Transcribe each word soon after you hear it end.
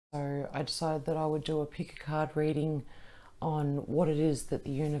So I decided that I would do a pick a card reading on what it is that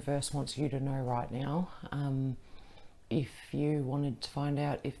the universe wants you to know right now. If you wanted to find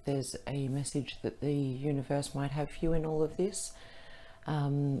out if there's a message that the universe might have for you in all of this,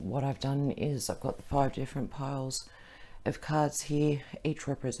 what I've done is I've got the 5 different piles of cards here, each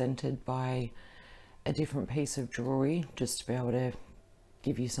represented by a different piece of jewelry, just to be able to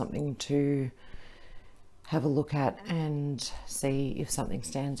give you something to have a look at and see if something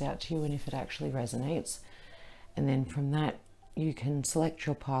stands out to you and if it actually resonates. And then from that you can select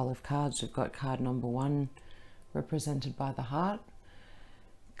your pile of cards. We've got card number 1 represented by the heart,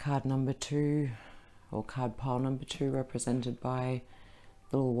 card number 2 or card pile number 2 represented by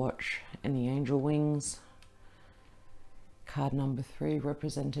the little watch and the angel wings, card number 3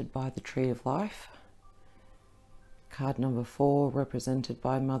 represented by the tree of life, card number 4 represented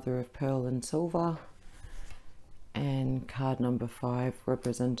by mother of pearl and silver, and card number 5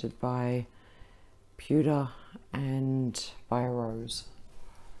 represented by pewter and by a rose.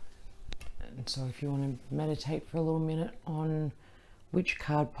 And so if you want to meditate for a little minute on which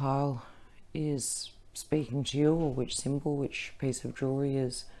card pile is speaking to you, or which symbol, which piece of jewelry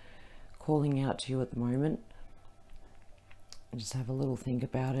is calling out to you at the moment, just have a little think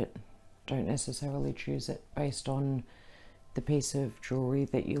about it. Don't necessarily choose it based on the piece of jewelry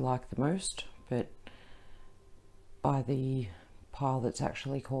that you like the most, but by the pile that's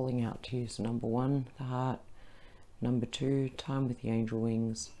actually calling out to you. So number 1, the heart; number 2, time with the angel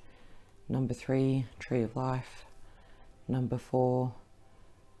wings; number 3, tree of life; number 4,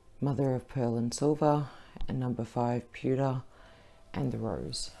 mother of pearl and silver; and number 5, pewter and the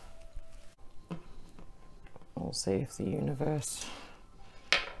rose. We'll see if the universe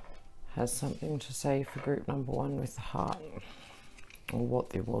has something to say for group number 1 with the heart. Or what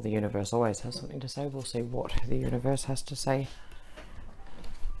the universe always has something to say. We'll see what the universe has to say.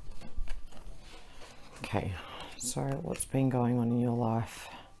 Okay, so what's been going on in your life?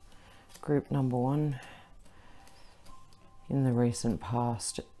 Group number 1, in the recent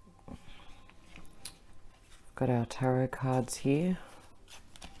past. Got our tarot cards here.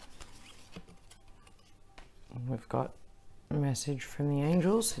 We've got a message from the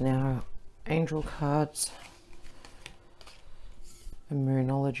angels. Now, angel cards, a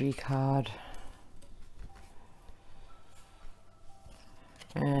Moonology card,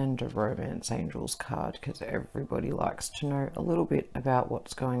 and a romance angels card, because everybody likes to know a little bit about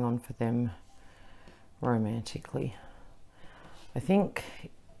what's going on for them romantically. I think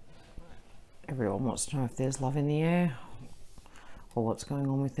everyone wants to know if there's love in the air, or what's going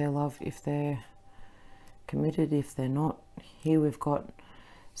on with their love, if they're committed, if they're not. Here we've got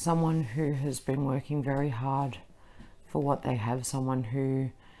someone who has been working very hard for what they have, someone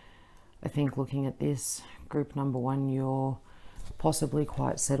who, I think looking at this, group number 1, you're possibly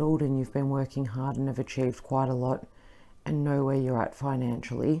quite settled and you've been working hard and have achieved quite a lot and know where you're at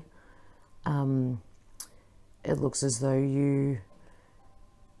financially. It looks as though you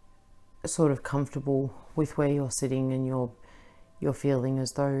are sort of comfortable with where you're sitting, and you're feeling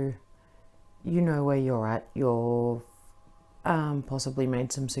as though you know where you're at. You're possibly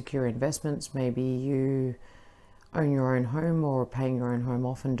made some secure investments. Maybe you own your own home or are paying your own home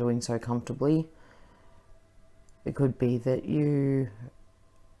off and doing so comfortably. It could be that you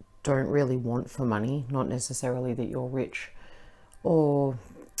don't really want for money, not necessarily that you're rich, or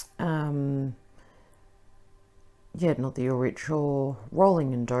not that you're rich or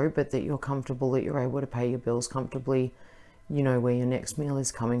rolling in dough, but that you're comfortable, that you're able to pay your bills comfortably. You know where your next meal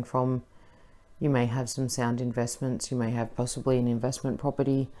is coming from. You may have some sound investments. You may have possibly an investment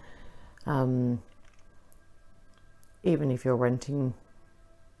property. Even if you're renting,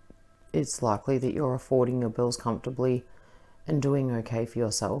 it's likely that you're affording your bills comfortably and doing okay for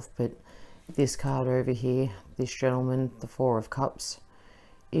yourself. But this card over here, this gentleman, the 4 of Cups,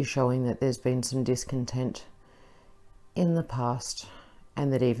 is showing that there's been some discontent in the past,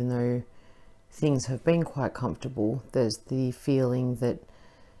 and that even though things have been quite comfortable, there's the feeling that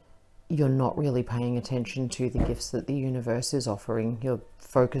you're not really paying attention to the gifts that the universe is offering. You're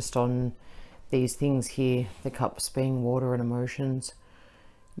focused on these things here, the cups being water and emotions.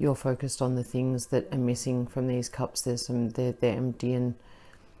 You're focused on the things that are missing from these cups. There's some, they're empty, and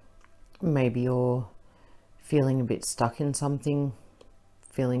maybe you're feeling a bit stuck in something,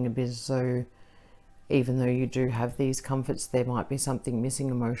 feeling a bit as though even though you do have these comforts, there might be something missing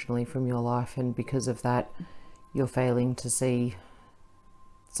emotionally from your life, and because of that you're failing to see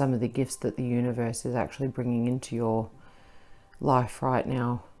some of the gifts that the universe is actually bringing into your life right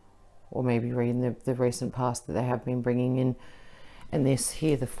now, or maybe in the recent past that they have been bringing in. And this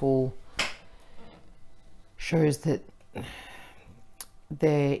here, the Fool, shows that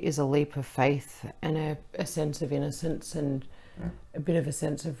there is a leap of faith and a sense of innocence and a bit of a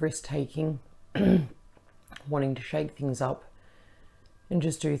sense of risk-taking, wanting to shake things up and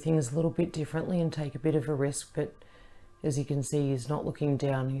just do things a little bit differently and take a bit of a risk. But as you can see, he's not looking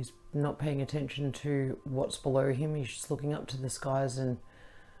down, he's not paying attention to what's below him, he's just looking up to the skies and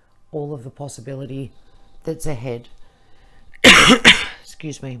all of the possibility that's ahead.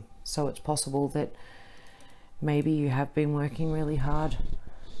 Excuse me. So it's possible that maybe you have been working really hard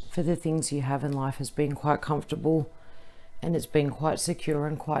for the things you have in life, has been quite comfortable and it's been quite secure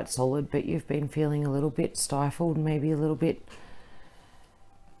and quite solid, but you've been feeling a little bit stifled, maybe a little bit,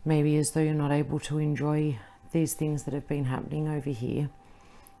 maybe as though you're not able to enjoy these things that have been happening over here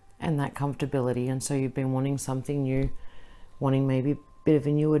and that comfortability. And so you've been wanting something new, wanting maybe a bit of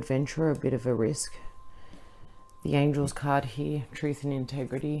a new adventure, a bit of a risk. The Angels card here, Truth and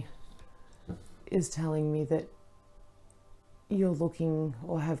Integrity, is telling me that you're looking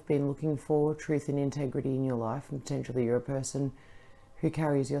or have been looking for truth and integrity in your life, and potentially you're a person who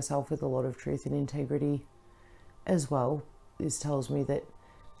carries yourself with a lot of truth and integrity as well. This tells me that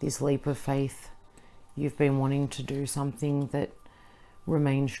this leap of faith, you've been wanting to do something that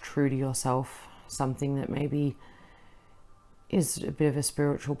remains true to yourself, something that maybe is a bit of a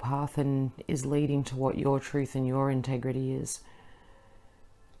spiritual path and is leading to what your truth and your integrity is.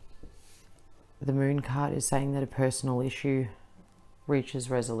 The Moon card is saying that a personal issue reaches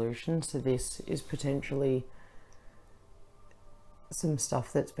resolution. So this is potentially some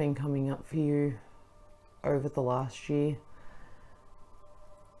stuff that's been coming up for you over the last year.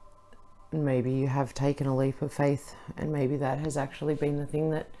 And maybe you have taken a leap of faith, and maybe that has actually been the thing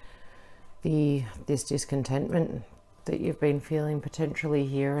that this discontentment that you've been feeling potentially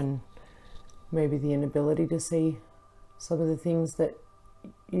here, and maybe the inability to see some of the things that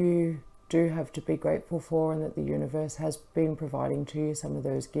you do have to be grateful for and that the universe has been providing to you, some of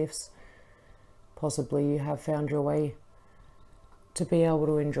those gifts. Possibly you have found your way to be able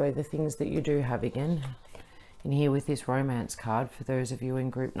to enjoy the things that you do have again. And here with this Romance card, for those of you in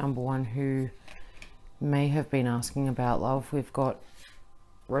group number 1 who may have been asking about love, we've got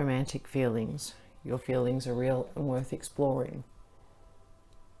romantic feelings. Your feelings are real and worth exploring.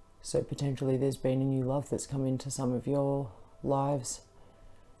 So potentially there's been a new love that's come into some of your lives.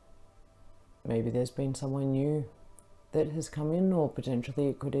 Maybe there's been someone new that has come in, or potentially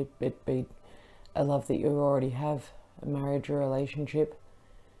it could be a love that you already have, a marriage or relationship,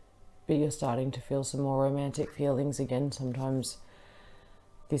 but you're starting to feel some more romantic feelings again. Sometimes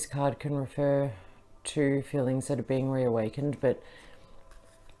this card can refer to feelings that are being reawakened, but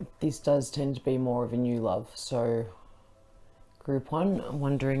this does tend to be more of a new love. So group 1, I'm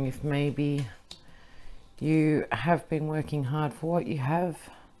wondering if maybe you have been working hard for what you have,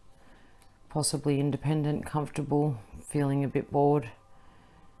 possibly independent, comfortable, feeling a bit bored,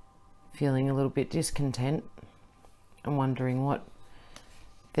 feeling a little bit discontent, and wondering what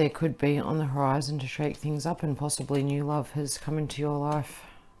there could be on the horizon to shake things up, and possibly new love has come into your life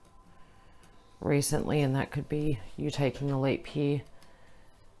recently, and that could be you taking a leap here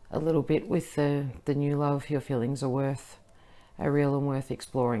a little bit with the new love. Your feelings are real and worth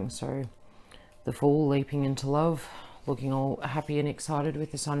exploring. So the Fool leaping into love, looking all happy and excited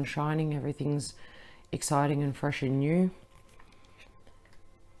with the sun shining, everything's exciting and fresh and new.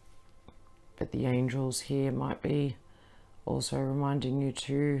 But the Angels here might be also reminding you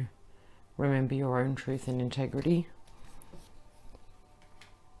to remember your own truth and integrity.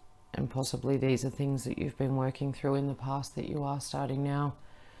 And possibly these are things that you've been working through in the past that you are starting now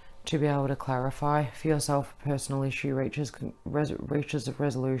to be able to clarify for yourself. A personal issue reaches a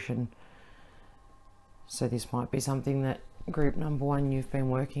resolution. So this might be something that group number 1 you've been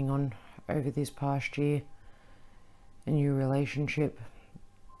working on over this past year. A new relationship,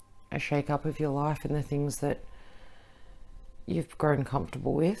 a shake-up of your life and the things that you've grown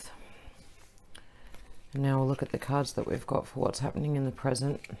comfortable with. And now we'll look at the cards that we've got for what's happening in the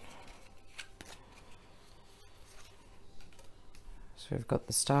present. So we've got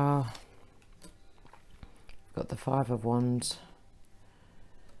the Star, we've got the 5 of Wands,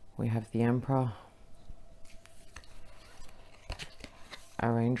 we have the Emperor,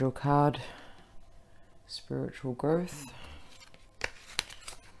 our Angel card, spiritual growth,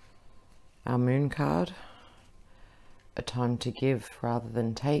 our Moon card, a time to give rather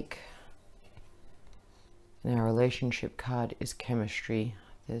than take, and our relationship card is chemistry.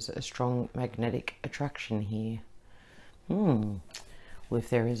 There's a strong magnetic attraction here. Well, if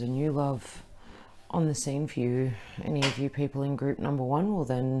there is a new love on the scene for you, any of you people in group number 1, well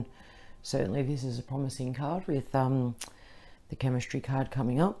then certainly this is a promising card with the chemistry card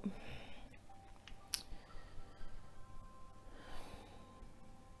coming up.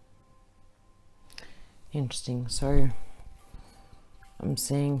 Interesting. So I'm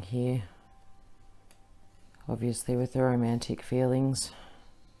seeing here, obviously with the romantic feelings,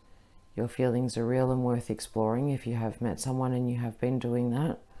 your feelings are real and worth exploring. If you have met someone and you have been doing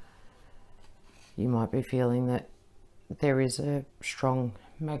that, you might be feeling that there is a strong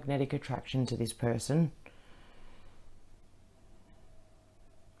magnetic attraction to this person.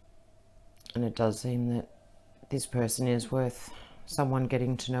 And it does seem that this person is worth someone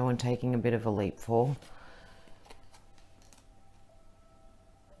getting to know and taking a bit of a leap for.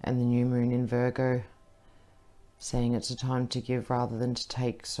 And the new moon in Virgo saying it's a time to give rather than to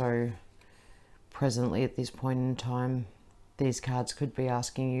take. So presently at this point in time, these cards could be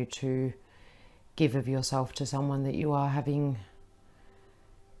asking you to give of yourself to someone that you are having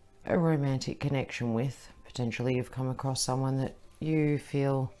a romantic connection with. Potentially you've come across someone that you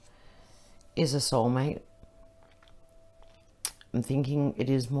feel is a soulmate. I'm thinking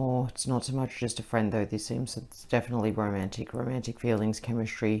it's not so much just a friend though. This seems it's definitely romantic feelings,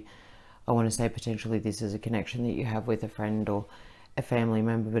 chemistry. I want to say potentially this is a connection that you have with a friend or a family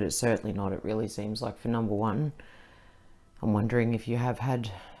member, but it's certainly not. It really seems like for number one, I'm wondering if you have had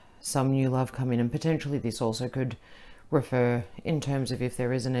some new love come in, and potentially this also could refer in terms of if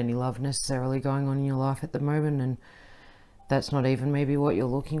there isn't any love necessarily going on in your life at the moment, and that's not even maybe what you're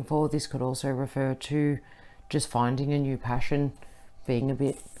looking for. This could also refer to just finding a new passion, being a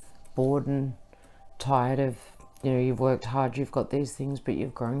bit bored and tired of, you know, you've worked hard, you've got these things, but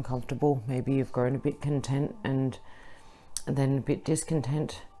you've grown comfortable. Maybe you've grown a bit content and then a bit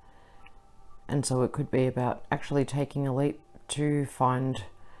discontent. And so it could be about actually taking a leap to find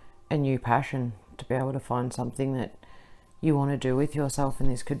a new passion, to be able to find something that you want to do with yourself.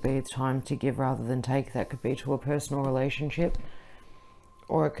 And this could be a time to give rather than take. That could be to a personal relationship,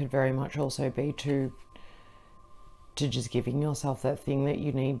 or it could very much also be to just giving yourself that thing that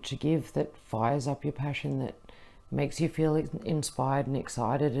you need to give, that fires up your passion, that makes you feel inspired and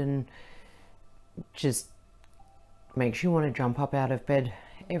excited, and just makes you want to jump up out of bed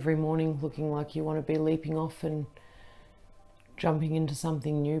every morning looking like you want to be leaping off and jumping into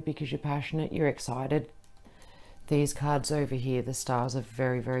something new because you're passionate, you're excited. These cards over here, the stars, are a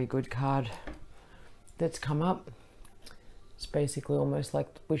very, very good card that's come up. It's basically almost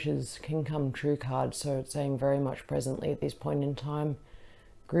like the wishes can come true card. So it's saying very much presently at this point in time,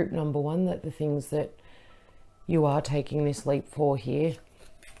 group number one, that the things that you are taking this leap for here,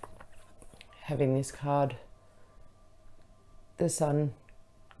 having this card, the sun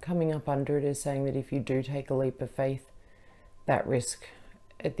coming up under it, is saying that if you do take a leap of faith, that risk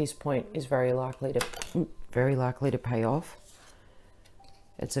at this point is very likely to pay off.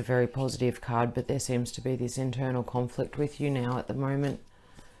 It's a very positive card, but there seems to be this internal conflict with you now at the moment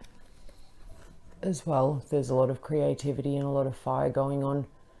as well. There's a lot of creativity and a lot of fire going on,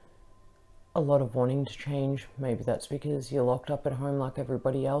 a lot of wanting to change. Maybe that's because you're locked up at home like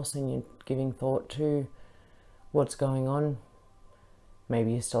everybody else and you're giving thought to what's going on.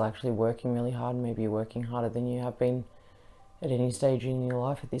 Maybe you're still actually working really hard. Maybe you're working harder than you have been at any stage in your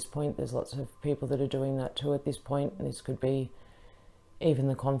life at this point. There's lots of people that are doing that too at this point, and this could be even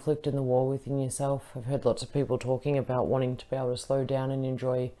the conflict and the war within yourself. I've heard lots of people talking about wanting to be able to slow down and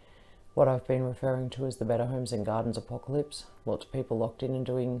enjoy what I've been referring to as the Better Homes and Gardens apocalypse. Lots of people locked in and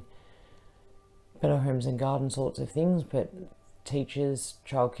doing better homes and garden sorts of things, but teachers,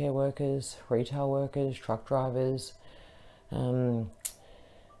 childcare workers, retail workers, truck drivers, plenty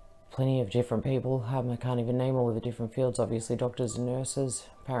of different people. I can't even name all of the different fields. Obviously doctors and nurses,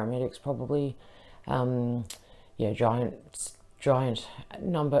 paramedics probably. Yeah, giant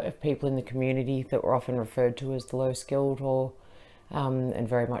number of people in the community that were often referred to as the low skilled or and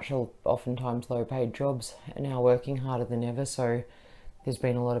very much oftentimes low paid jobs are now working harder than ever. So there's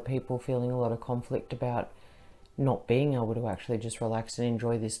been a lot of people feeling a lot of conflict about not being able to actually just relax and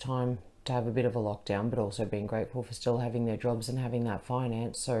enjoy this time, to have a bit of a lockdown, but also being grateful for still having their jobs and having that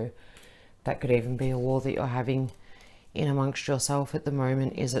finance. So that could even be a war that you're having in amongst yourself at the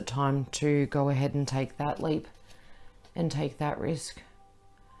moment. Is it time to go ahead and take that leap and take that risk?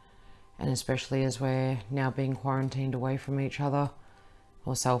 And especially as we're now being quarantined away from each other,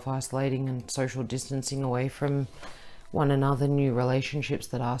 or self-isolating and social distancing away from one another, new relationships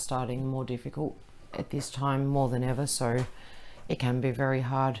that are starting more difficult at this time more than ever. So it can be very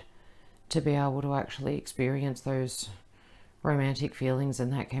hard to be able to actually experience those romantic feelings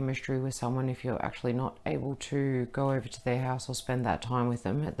and that chemistry with someone if you're actually not able to go over to their house or spend that time with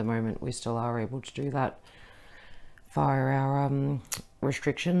them. At the moment we still are able to do that via our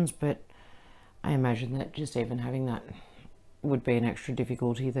restrictions, but I imagine that just even having that would be an extra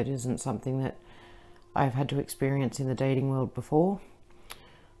difficulty that isn't something that I've had to experience in the dating world before.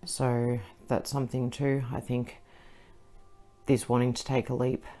 So that's something too. I think this wanting to take a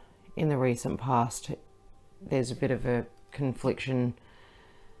leap in the recent past, there's a bit of a confliction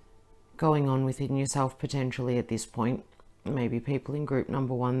going on within yourself potentially at this point. Maybe people in group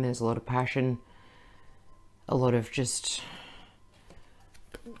number 1, there's a lot of passion, a lot of just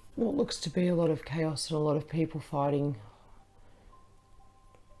what looks to be a lot of chaos and a lot of people fighting.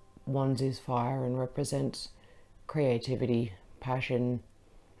 Wands is fire and represents creativity, passion,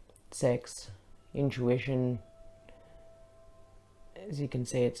 sex, intuition. As you can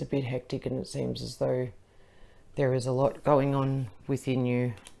see, it's a bit hectic and it seems as though there is a lot going on within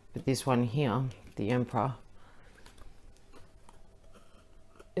you. But this one here, the Emperor,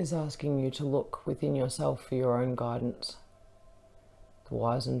 is asking you to look within yourself for your own guidance. The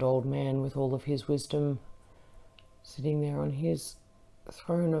wizened old man with all of his wisdom sitting there on his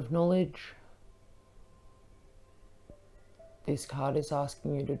throne of knowledge. This card is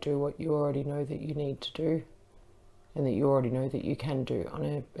asking you to do what you already know that you need to do, and that you already know that you can do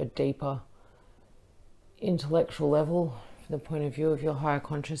on a deeper intellectual level from the point of view of your higher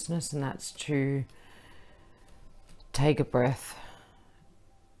consciousness, and that's to take a breath,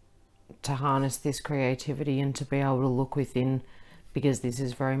 to harness this creativity and to be able to look within, because this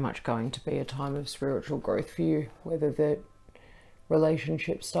is very much going to be a time of spiritual growth for you, whether the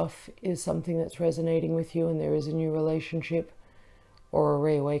relationship stuff is something that's resonating with you and there is a new relationship or a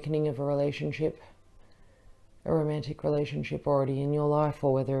reawakening of a relationship, a romantic relationship already in your life,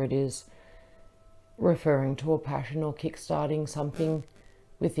 or whether it is referring to a passion or kickstarting something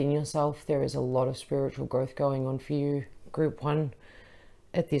within yourself. There is a lot of spiritual growth going on for you, group 1,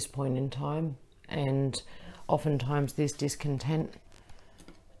 at this point in time. And oftentimes this discontent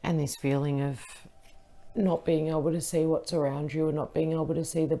and this feeling of not being able to see what's around you and not being able to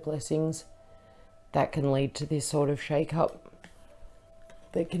see the blessings, that can lead to this sort of shake-up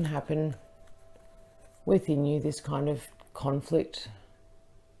that can happen within you, this kind of conflict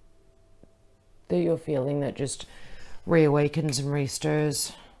that you're feeling that just reawakens and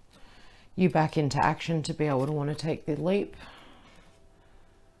restirs you back into action to be able to want to take the leap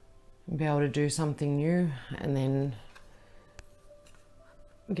and be able to do something new. And then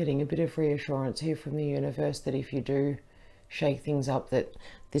getting a bit of reassurance here from the universe that if you do shake things up, that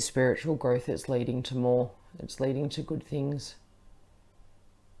this spiritual growth is leading to more, it's leading to good things,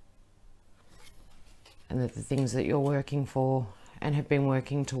 and that the things that you're working for and have been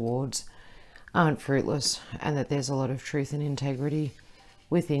working towards aren't fruitless, and that there's a lot of truth and integrity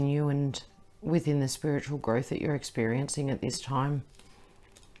within you and within the spiritual growth that you're experiencing at this time.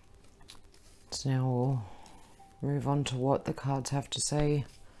 So now we'll move on to what the cards have to say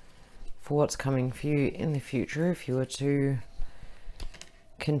for what's coming for you in the future, if you were to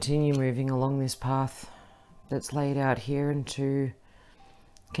continue moving along this path that's laid out here, and to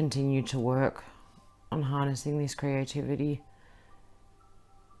continue to work on harnessing this creativity,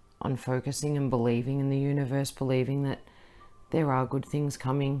 on focusing and believing in the universe, believing that there are good things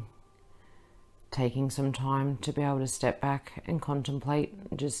coming, taking some time to be able to step back and contemplate,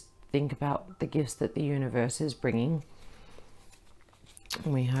 and just think about the gifts that the universe is bringing.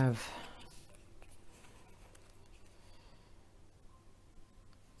 We have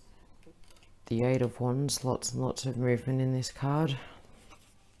the 8 of Wands, lots and lots of movement in this card.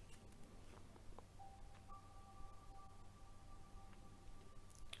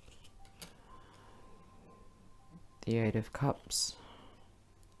 The 8 of Cups.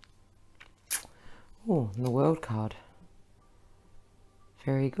 Oh, and the World card.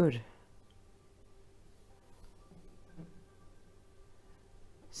 Very good.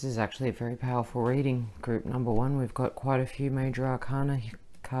 This is actually a very powerful reading, group number 1. We've got quite a few major arcana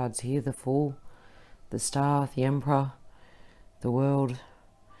cards here. The Fool, the Star, the Emperor, the World.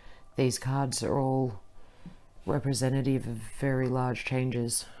 These cards are all representative of very large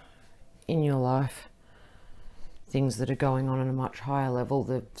changes in your life. Things that are going on a much higher level.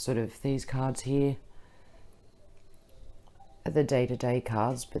 The sort of these cards here are the day-to-day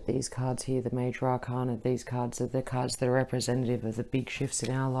cards, but these cards here, the major arcana, these cards are the cards that are representative of the big shifts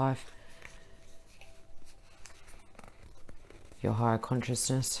in our life. Your higher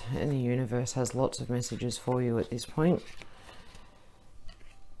consciousness and the universe has lots of messages for you at this point.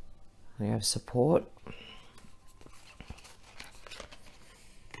 We have support.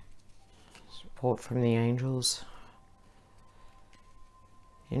 Support from the angels.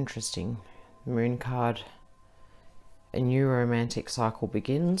 Interesting. Moon card. A new romantic cycle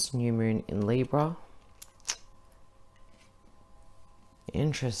begins. New moon in Libra.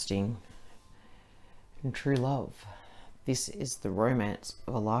 Interesting. And true love. This is the romance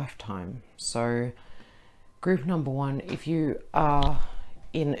of a lifetime. So group number 1, if you are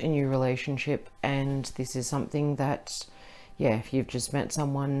in a new relationship, and this is something that, yeah, if you've just met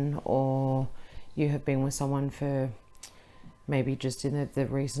someone or you have been with someone for maybe just in the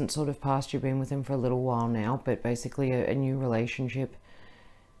recent sort of past, you've been with them for a little while now, but basically a new relationship,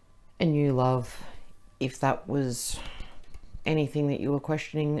 a new love. If that was anything that you were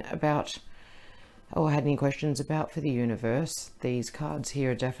questioning about or had any questions about for the universe, these cards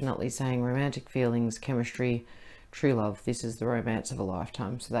here are definitely saying romantic feelings, chemistry, true love. This is the romance of a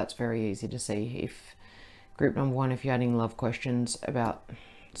lifetime. So that's very easy to see. If group number one, if you had any love questions about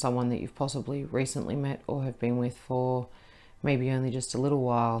someone that you've possibly recently met or have been with for maybe only just a little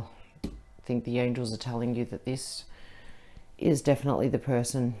while, I think the angels are telling you that this is definitely the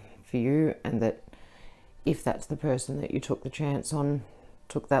person for you, and that if that's the person that you took the chance on,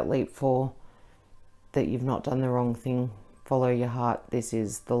 took that leap for, that you've not done the wrong thing. Follow your heart. This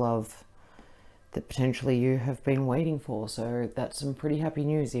is the love that potentially you have been waiting for. So that's some pretty happy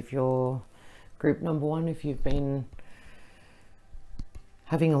news if you're group number one. If you've been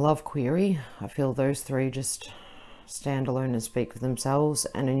having a love query, I feel those three just stand alone and speak for themselves,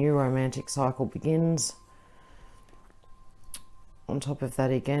 and a new romantic cycle begins. On top of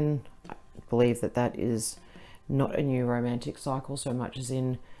that, again, I believe that that is not a new romantic cycle so much as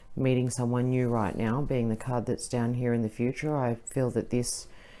in meeting someone new right now, being the card that's down here in the future. I feel that this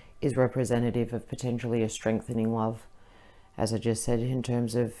is representative of potentially a strengthening love, as I just said, in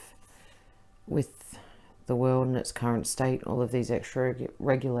terms of with the world in its current state, all of these extra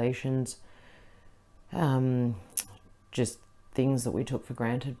regulations, just things that we took for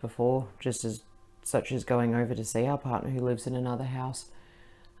granted before, just as such as going over to see our partner who lives in another house,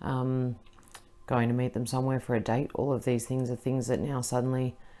 going to meet them somewhere for a date. All of these things are things that now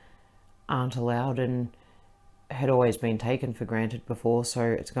suddenly aren't allowed and had always been taken for granted before. So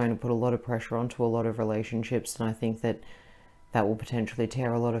it's going to put a lot of pressure onto a lot of relationships, and I think that that will potentially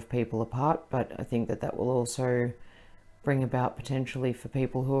tear a lot of people apart. But I think that that will also bring about potentially for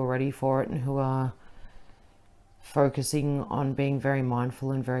people who are ready for it and who are focusing on being very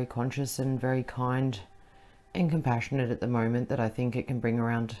mindful and very conscious and very kind and compassionate at the moment, that I think it can bring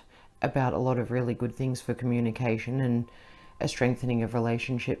around about a lot of really good things for communication and a strengthening of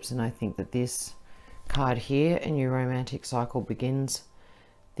relationships. And I think that this card here, a new romantic cycle begins,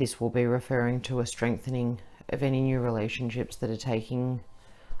 this will be referring to a strengthening of any new relationships that are taking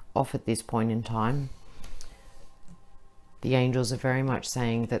off at this point in time. The angels are very much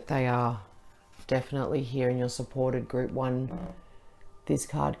saying that they are definitely here and you're supported, group one. This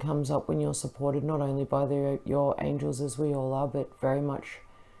card comes up when you're supported not only by your angels, as we all are, but very much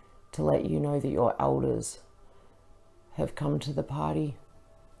to let you know that your elders have come to the party.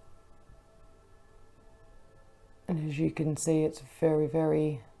 And as you can see, it's very,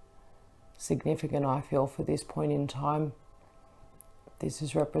 very significant, I feel, for this point in time. This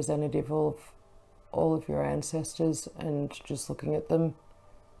is representative of all of your ancestors, and just looking at them,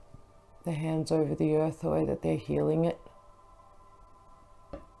 the hands over the earth, the way that they're healing it.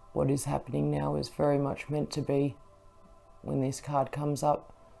 What is happening now is very much meant to be. When this card comes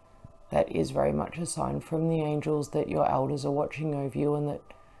up, that is very much a sign from the angels that your elders are watching over you, and that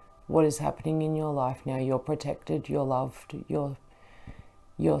what is happening in your life now, you're protected, you're loved,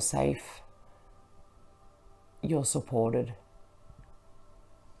 you're safe, you're supported.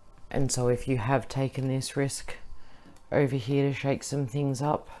 And so if you have taken this risk over here to shake some things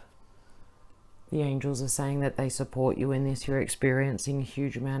up, the angels are saying that they support you in this. You're experiencing a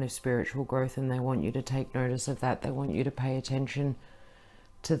huge amount of spiritual growth, and they want you to take notice of that. They want you to pay attention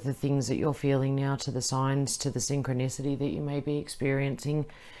to the things that you're feeling now, to the signs, to the synchronicity that you may be experiencing,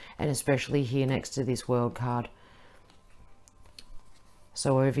 and especially here next to this world card.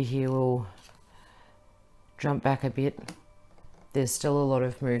 So over here, we'll jump back a bit. There's still a lot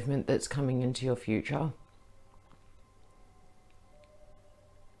of movement that's coming into your future.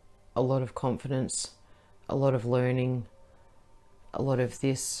 A lot of confidence, a lot of learning, a lot of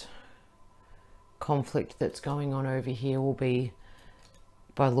this conflict that's going on over here will be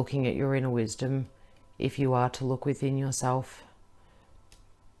by looking at your inner wisdom. If you are to look within yourself,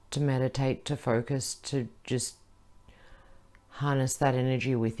 to meditate, to focus, to just harness that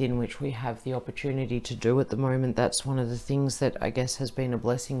energy within, which we have the opportunity to do at the moment. That's one of the things that I guess has been a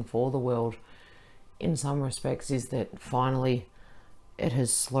blessing for the world in some respects, is that finally it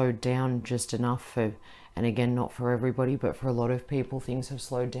has slowed down just enough for, and again, not for everybody, but for a lot of people, things have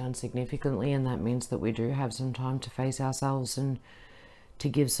slowed down significantly, and that means that we do have some time to face ourselves and to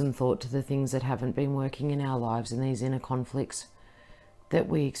give some thought to the things that haven't been working in our lives and these inner conflicts that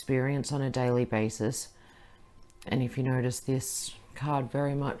we experience on a daily basis. And if you notice, this card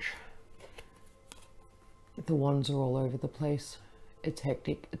very much, the wands are all over the place. it's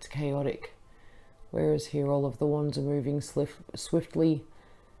hectic, it's chaotic. Whereas here all of the wands are moving swiftly,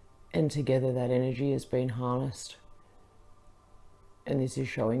 and together that energy has been harnessed. And this is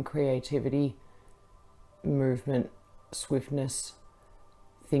showing creativity, movement, swiftness.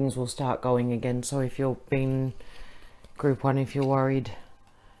 Things will start going again. So if you've been group 1, if you're worried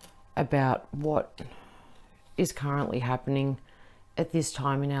about what is currently happening at this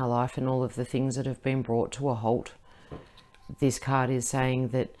time in our life and all of the things that have been brought to a halt, this card is saying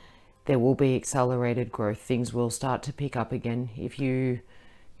that there will be accelerated growth. Things will start to pick up again. If you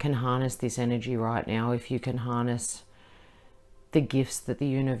can harness this energy right now, if you can harness the gifts that the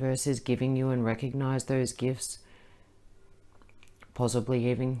universe is giving you and recognize those gifts, possibly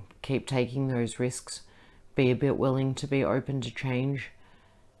even keep taking those risks, be a bit willing to be open to change.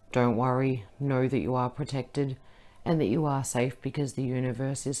 Don't worry, know that you are protected and that you are safe, because the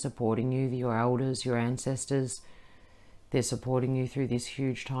universe is supporting you, your elders, your ancestors. They're supporting you through this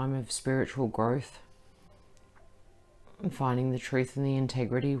huge time of spiritual growth and finding the truth and the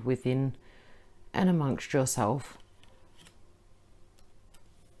integrity within and amongst yourself.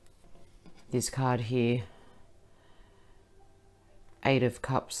 This card here, 8 of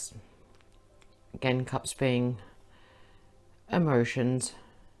Cups. Again, cups being emotions.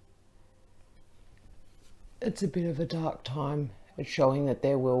 It's a bit of a dark time. It's showing that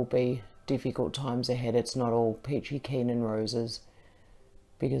there will be difficult times ahead. It's not all peachy keen and roses,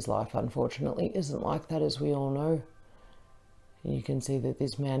 because life unfortunately isn't like that, as we all know. And you can see that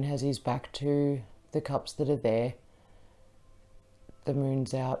this man has his back to the cups that are there. The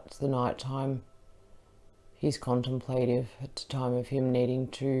moon's out, it's the night time. He's contemplative. It's a time of him needing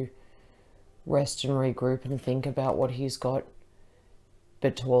to rest and regroup and think about what he's got,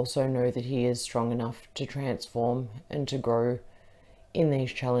 but to also know that he is strong enough to transform and to grow in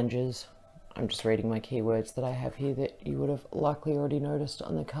these challenges. I'm just reading my keywords that I have here that you would have likely already noticed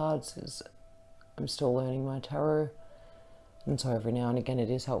on the cards, as I'm still learning my tarot. And so every now and again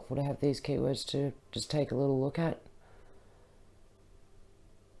it is helpful to have these keywords to just take a little look at.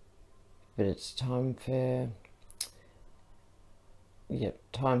 But it's time for,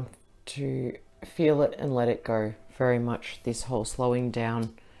 time to feel it and let it go. Very much this whole slowing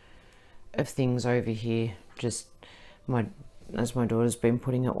down of things over here. Just as my daughter's been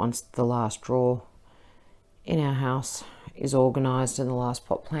putting it, once the last drawer in our house is organised and the last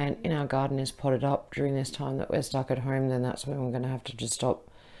pot plant in our garden is potted up during this time that we're stuck at home, then that's when we're going to have to just stop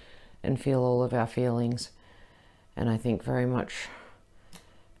and feel all of our feelings. And I think very much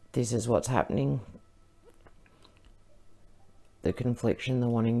this is what's happening. The confliction, the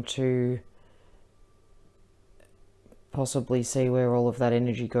wanting to possibly see where all of that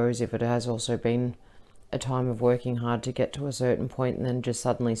energy goes, if it has also been a time of working hard to get to a certain point and then just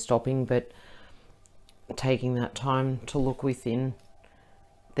suddenly stopping, but taking that time to look within.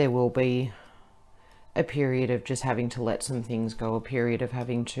 There will be a period of just having to let some things go, a period of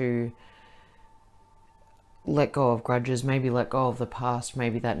having to let go of grudges, maybe let go of the past.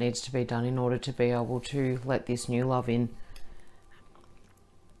 Maybe that needs to be done in order to be able to let this new love in.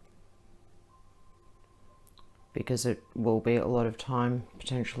 Because it will be a lot of time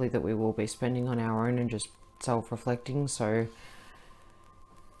potentially that we will be spending on our own and just self-reflecting. So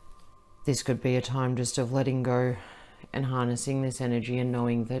this could be a time just of letting go and harnessing this energy and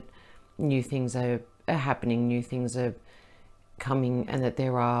knowing that new things are happening, new things are coming, and that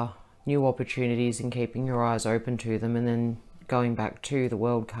there are new opportunities, and keeping your eyes open to them. And then going back to the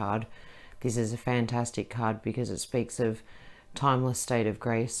World card, this is a fantastic card because it speaks of timeless state of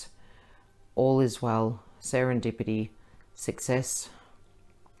grace. All is well. Serendipity, success,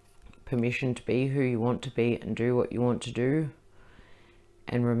 permission to be who you want to be and do what you want to do,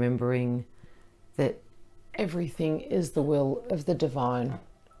 and remembering that everything is the will of the divine,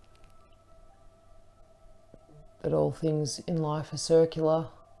 that all things in life are circular,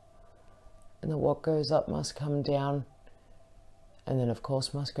 and that what goes up must come down, and then of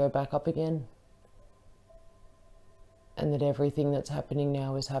course must go back up again, and that everything that's happening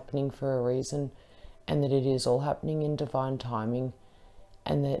now is happening for a reason, and that it is all happening in divine timing.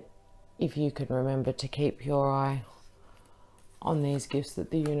 And that if you can remember to keep your eye on these gifts that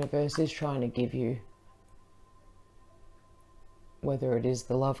the universe is trying to give you, whether it is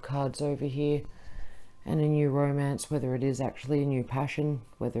the love cards over here and a new romance, whether it is actually a new passion,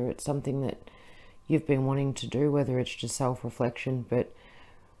 whether it's something that you've been wanting to do, whether it's just self-reflection, but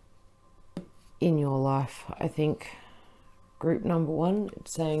in your life, I think group number 1,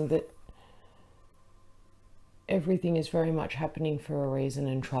 it's saying that everything is very much happening for a reason,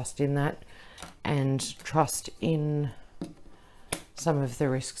 and trust in that, and trust in some of the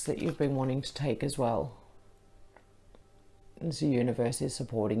risks that you've been wanting to take as well. the universe is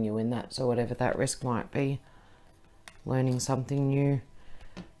supporting you in that. So whatever that risk might be, learning something new,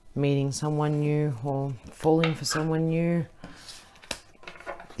 meeting someone new, or falling for someone new,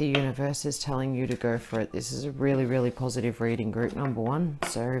 the universe is telling you to go for it. This is a really, really positive reading, group number 1.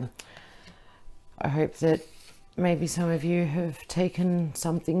 So I hope that maybe some of you have taken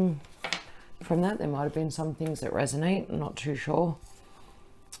something from that. There might have been some things that resonate. I'm not too sure.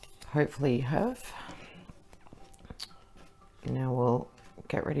 Hopefully you have. Now we'll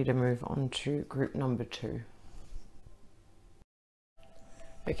get ready to move on to group number 2.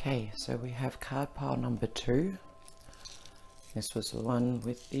 Okay, so we have card pile number 2. This was the one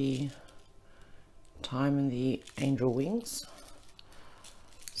with the time and the angel wings.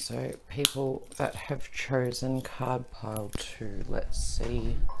 So people that have chosen card pile 2, let's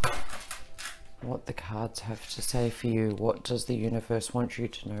see what the cards have to say for you. What does the universe want you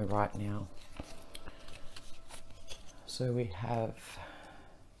to know right now? So we have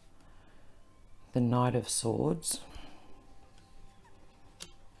the Knight of Swords.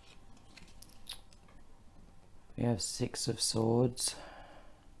 We have 6 of Swords.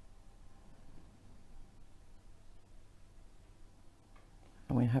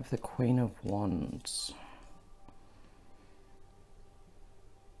 And we have the Queen of Wands.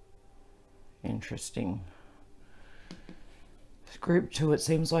 Interesting. Group 2, it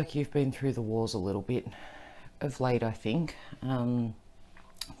seems like you've been through the wars a little bit of late, I think.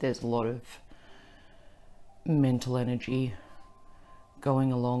 There's a lot of mental energy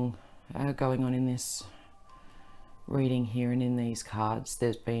going on in this reading here and in these cards.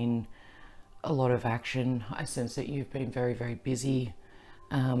 There's been a lot of action. I sense that you've been very, very busy.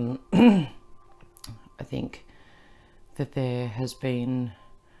 I think that there has been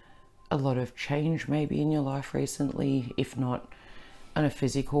a lot of change maybe in your life recently, if not in a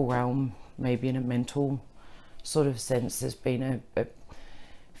physical realm, maybe in a mental sort of sense. There's been a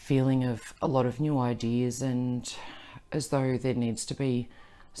feeling of a lot of new ideas, and as though there needs to be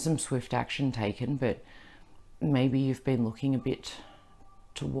some swift action taken, but maybe you've been looking a bit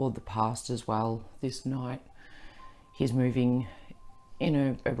toward the past as well. This Knight, he's moving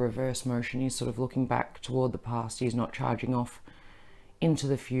in a reverse motion. He's sort of looking back toward the past. He's not charging off into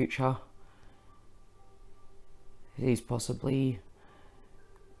the future. You've possibly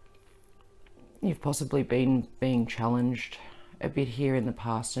been being challenged a bit here in the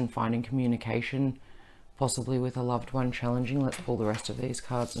past and finding communication, possibly with a loved one, challenging. Let's pull the rest of these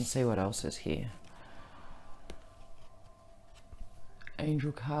cards and see what else is here.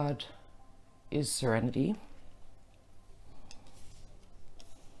 Angel card is Serenity.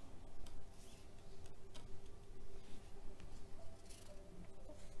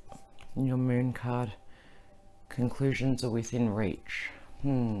 And your Moon card, conclusions are within reach.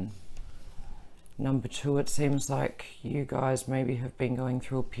 Number 2, it seems like you guys maybe have been going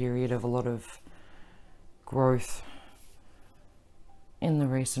through a period of a lot of growth in the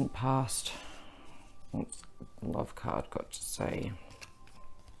recent past. What's the Love card got to say?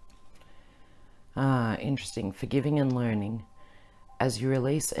 Interesting. Forgiving and learning. As you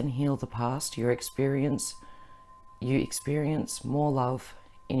release and heal the past, you experience more love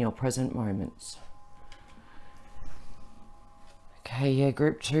in your present moments. Okay, yeah,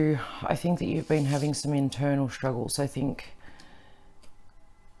 group 2, I think that you've been having some internal struggles. I think,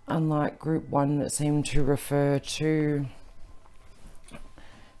 unlike group 1 that seemed to refer to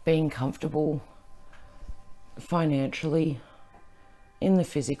being comfortable financially in the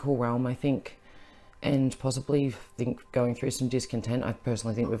physical realm, I think, and possibly going through some discontent. I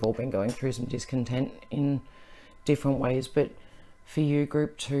personally think we've all been going through some discontent in different ways, but for you,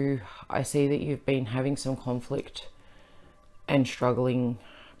 group 2, I see that you've been having some conflict and struggling,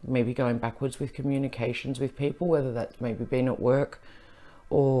 maybe going backwards with communications with people, whether that's maybe been at work,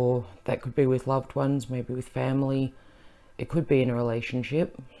 or that could be with loved ones, maybe with family. It could be in a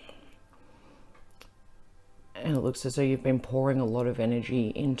relationship. And it looks as though you've been pouring a lot of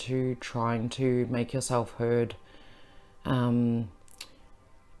energy into trying to make yourself heard,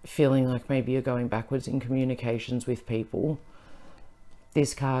 feeling like maybe you're going backwards in communications with people.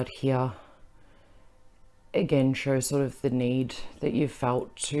 This card here again shows sort of the need that you've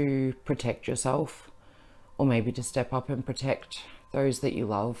felt to protect yourself, or maybe to step up and protect those that you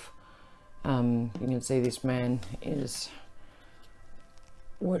love. You can see this man is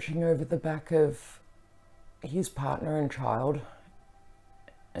watching over the back of his partner and child,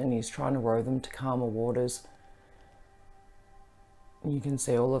 and he's trying to row them to calmer waters. You can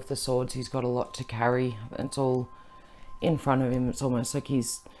see all of the swords. He's got a lot to carry. It's all in front of him. It's almost like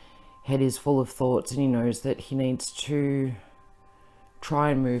his head is full of thoughts, and he knows that he needs to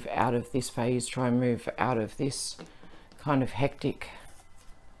try and move out of this phase, try and move out of this kind of hectic,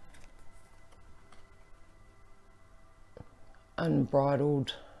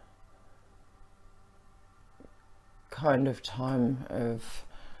 unbridled kind of time of,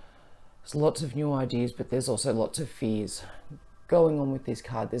 there's lots of new ideas, but there's also lots of fears going on with this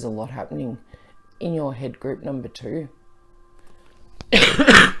card. There's a lot happening in your head, group number 2.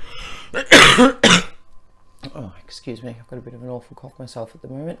 Oh, excuse me, I've got a bit of an awful cough myself at the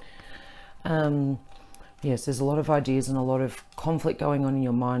moment. Yes, there's a lot of ideas and a lot of conflict going on in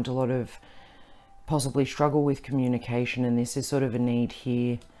your mind, a lot of possibly struggle with communication, and this is sort of a need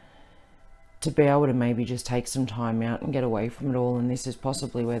here to be able to maybe just take some time out and get away from it all. And this is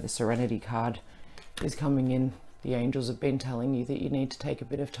possibly where the Serenity card is coming in. The angels have been telling you that you need to take a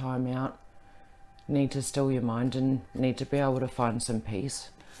bit of time out, need to still your mind, and need to be able to find some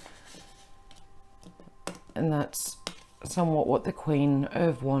peace. And that's somewhat what the Queen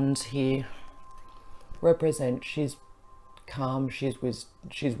of Wands here represents. She's calm, she's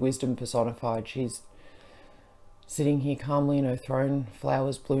wisdom personified. She's sitting here calmly in her throne,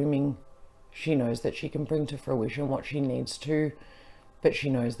 flowers blooming. She knows that she can bring to fruition what she needs to, but she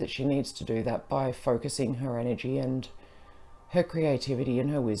knows that she needs to do that by focusing her energy and her creativity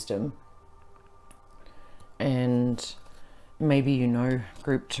and her wisdom. And maybe you know,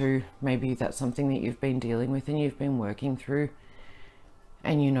 group 2, maybe that's something that you've been dealing with and you've been working through,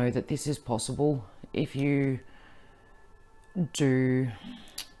 and you know that this is possible if you do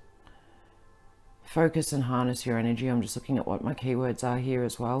focus and harness your energy. I'm just looking at what my keywords are here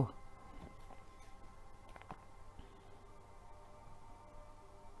as well.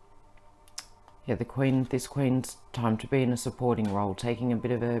 Yeah, this Queen's time to be in a supporting role, taking a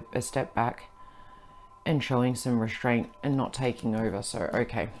bit of a step back and showing some restraint and not taking over. So,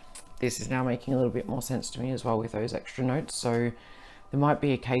 okay, this is now making a little bit more sense to me as well with those extra notes. So there might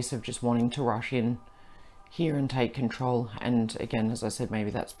be a case of just wanting to rush in here and take control. And again, as I said, maybe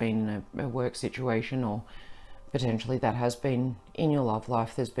that's been a work situation, or potentially that has been in your love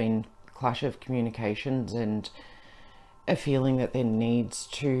life. There's been clash of communications and a feeling that there needs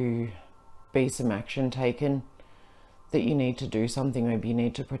to be some action taken, that you need to do something. Maybe you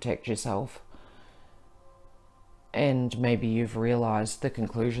need to protect yourself. And maybe you've realized the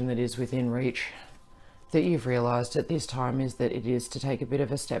conclusion that is within reach, that you've realized at this time, is that it is to take a bit of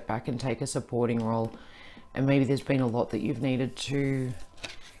a step back and take a supporting role. And maybe there's been a lot that you've needed to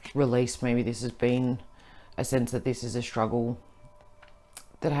release. Maybe this has been a sense that this is a struggle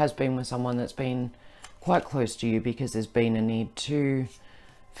that has been with someone that's been quite close to you, because there's been a need to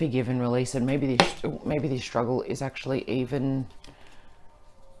forgive and release. And maybe this struggle is actually even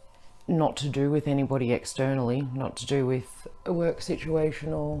not to do with anybody externally, not to do with a work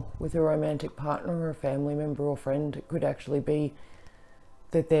situation or with a romantic partner or a family member or friend. It could actually be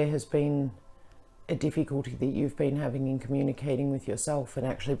that there has been a difficulty that you've been having in communicating with yourself and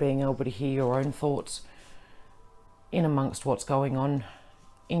actually being able to hear your own thoughts in amongst what's going on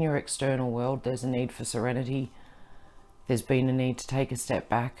in your external world. There's a need for serenity. There's been a need to take a step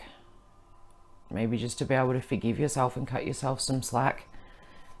back, maybe just to be able to forgive yourself and cut yourself some slack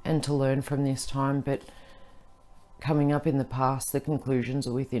and to learn from this time. But coming up in the past, the conclusions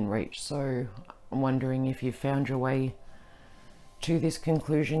are within reach. So I'm wondering if you've found your way to this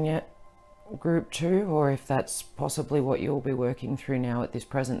conclusion yet, group 2, or if that's possibly what you'll be working through now at this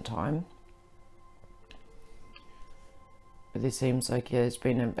present time. But this seems like there's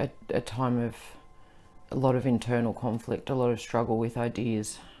been a time of a lot of internal conflict, a lot of struggle with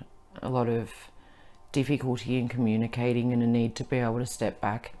ideas, a lot of difficulty in communicating, and a need to be able to step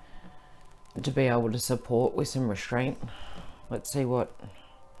back, to be able to support with some restraint. Let's see what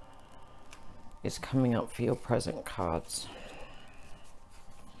is coming up for your present cards.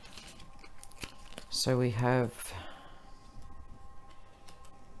 So we have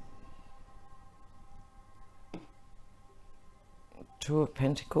Two of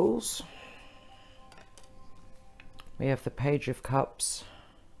Pentacles. We have the Page of Cups.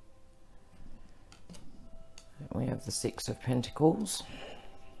 We have the Six of Pentacles.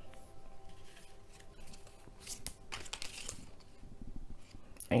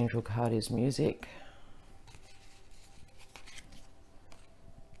 Angel card is Music.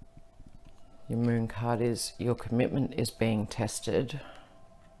 Your Moon card is Your Commitment is Being Tested.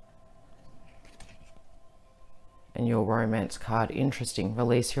 And your Romance card, interesting,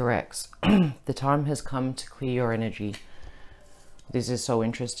 Release Your Ex. The time has come to clear your energy. This is so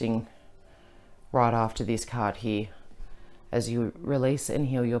interesting. Right after this card here, as you release and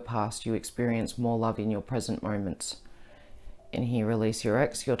heal your past, you experience more love in your present moments. And here, Release Your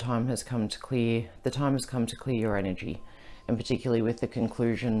Ex, your time has come to clear, the time has come to clear your energy, and particularly with the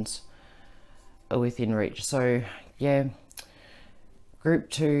conclusions are within reach. So yeah,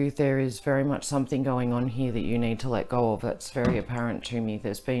 group 2, there is very much something going on here that you need to let go of. That's very apparent to me.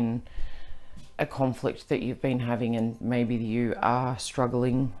 There's been a conflict that you've been having, and maybe you are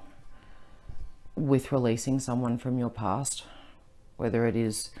struggling with releasing someone from your past, whether it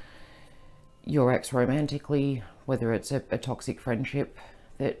is your ex romantically, whether it's a toxic friendship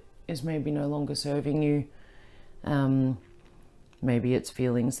that is maybe no longer serving you. Maybe it's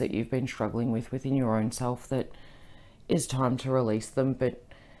feelings that you've been struggling with within your own self that is time to release them. But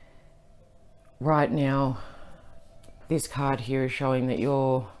right now, this card here is showing that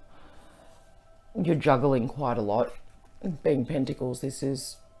you're juggling quite a lot. Being Pentacles, this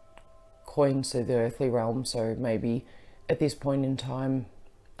is coins to the earthly realm, so maybe at this point in time,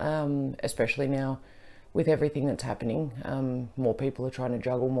 especially now with everything that's happening, more people are trying to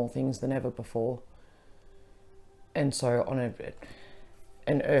juggle more things than ever before. And so on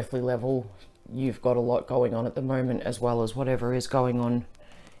an earthly level, you've got a lot going on at the moment, as well as whatever is going on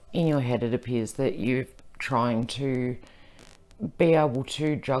in your head. It appears that you're trying to be able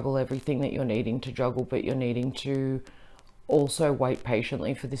to juggle everything that you're needing to juggle, but you're needing to also wait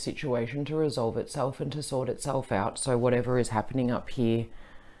patiently for the situation to resolve itself and to sort itself out. So whatever is happening up here,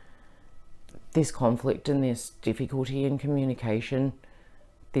 this conflict and this difficulty in communication,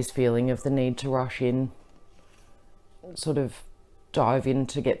 this feeling of the need to rush in, sort of dive in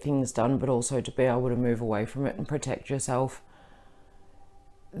to get things done, but also to be able to move away from it and protect yourself,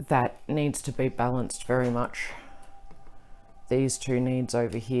 that needs to be balanced very much. These two needs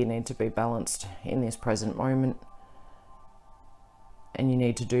over here need to be balanced in this present moment. And you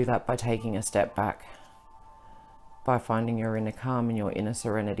need to do that by taking a step back, by finding your inner calm and your inner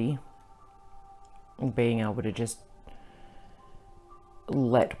serenity, and being able to just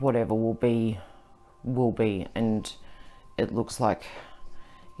let whatever will be. And it looks like,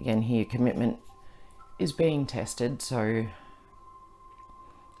 again here, commitment is being tested. So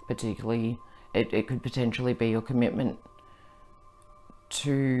particularly, it could potentially be your commitment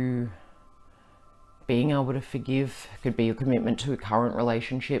to being able to forgive. It could be your commitment to a current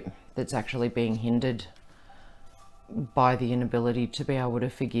relationship that's actually being hindered by the inability to be able to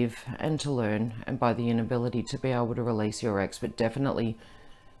forgive and to learn, and by the inability to be able to release your ex. But definitely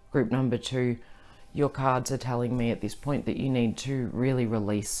group number 2, your cards are telling me at this point that you need to really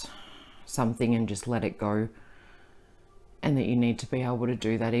release something and just let it go, and that you need to be able to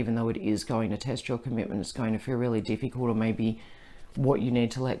do that even though it is going to test your commitment. It's going to feel really difficult, or maybe what you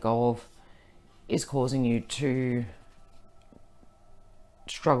need to let go of is causing you to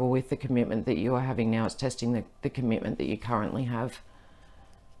struggle with the commitment that you are having now. It's testing the commitment that you currently have.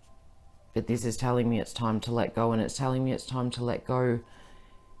 But this is telling me it's time to let go, and it's telling me it's time to let go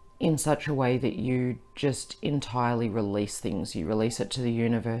in such a way that you just entirely release things. You release it to the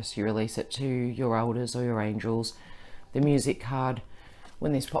universe, you release it to your elders or your angels. The music card,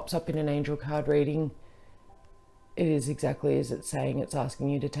 when this pops up in an angel card reading, it is exactly as it's saying. It's asking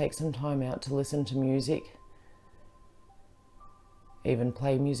you to take some time out to listen to music, even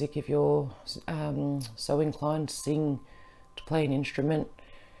play music if you're so inclined to sing, to play an instrument.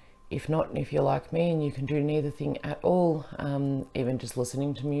 If not, if you're like me and you can do neither thing at all, even just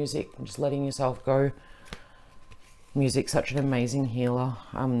listening to music and just letting yourself go. Music's such an amazing healer.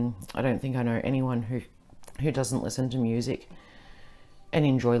 I don't think I know anyone who doesn't listen to music and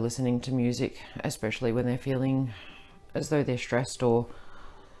enjoy listening to music, especially when they're feeling as though they're stressed or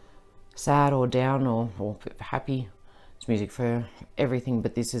sad or down or happy. It's music for everything,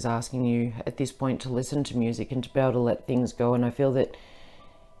 but this is asking you at this point to listen to music and to be able to let things go. And I feel that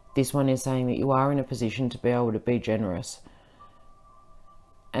this one is saying that you are in a position to be able to be generous,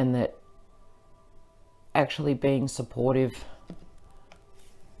 and that actually being supportive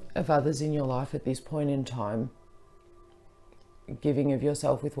of others in your life at this point in time, giving of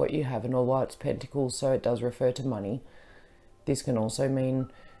yourself with what you have. And although it's Pentacles, so it does refer to money, this can also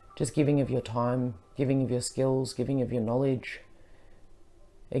mean just giving of your time, giving of your skills, giving of your knowledge.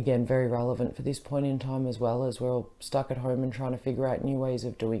 Again, very relevant for this point in time, as well as we're all stuck at home and trying to figure out new ways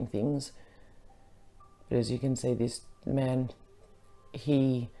of doing things. But as you can see, this man,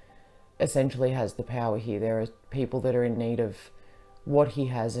 he essentially has the power here. There are people that are in need of what he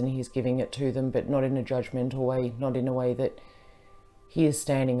has, and he's giving it to them, but not in a judgmental way, not in a way that he is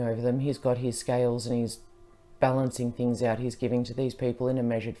standing over them. He's got his scales and he's balancing things out. He's giving to these people in a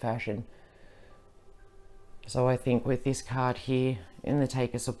measured fashion. So I think with this card here, in the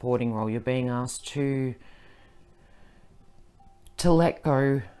take a supporting role, you're being asked to let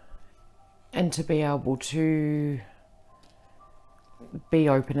go and to be able to be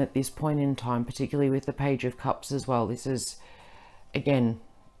open at this point in time, particularly with the Page of Cups as well. This is, again,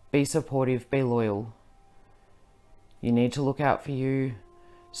 be supportive, be loyal. You need to look out for you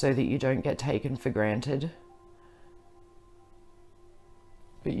so that you don't get taken for granted.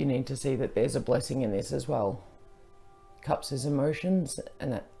 But you need to see that there's a blessing in this as well. Cups is emotions,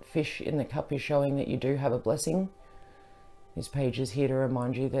 and that fish in the cup is showing that you do have a blessing. This page is here to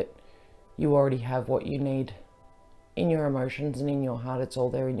remind you that you already have what you need in your emotions and in your heart. It's all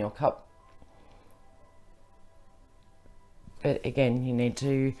there in your cup. But again, you need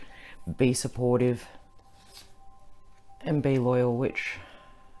to be supportive and be loyal, which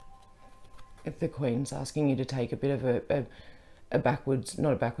if the Queen's asking you to take a bit of a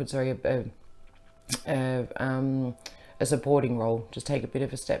supporting role, just take a bit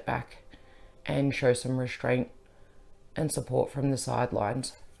of a step back and show some restraint and support from the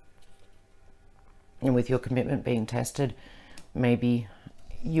sidelines. And with your commitment being tested, maybe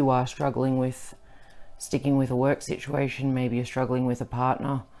you are struggling with sticking with a work situation, maybe you're struggling with a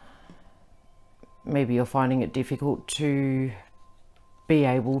partner, maybe you're finding it difficult to be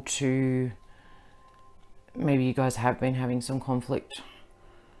able to, maybe you guys have been having some conflict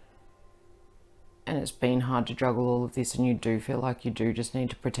and it's been hard to juggle all of this, and you do feel like you do just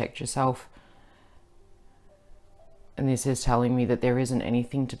need to protect yourself. And this is telling me that there isn't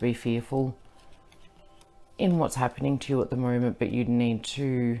anything to be fearful in what's happening to you at the moment, but you need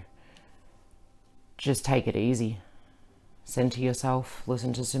to just take it easy. Center yourself,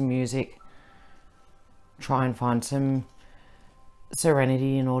 listen to some music, try and find some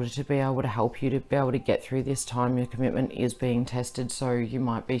serenity in order to be able to help you to be able to get through this time. Your commitment is being tested, so you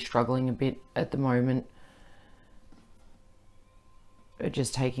might be struggling a bit at the moment. But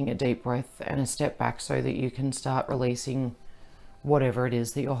just taking a deep breath and a step back so that you can start releasing whatever it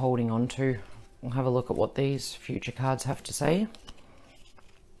is that you're holding on to. We'll have a look at what these future cards have to say.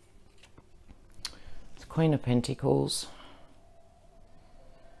 The Queen of Pentacles,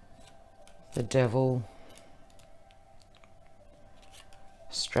 the Devil,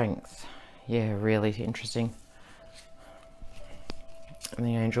 Strength. Yeah, really interesting. And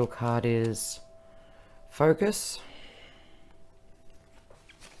the Angel card is Focus.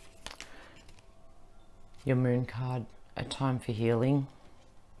 Your Moon card, A Time for Healing.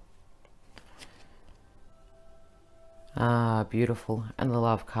 Ah, beautiful. And the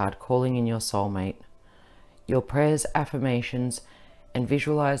Love card, Calling in Your Soulmate. Your prayers, affirmations, and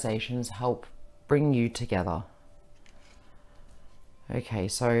visualizations help bring you together. Okay,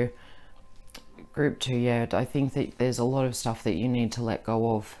 so group 2, yeah, I think that there's a lot of stuff that you need to let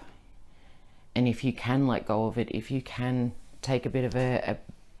go of. And if you can let go of it, if you can take a bit of a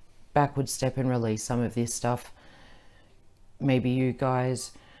backward step and release some of this stuff, maybe you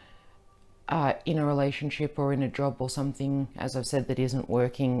guys are in a relationship or in a job or something, as I've said, that isn't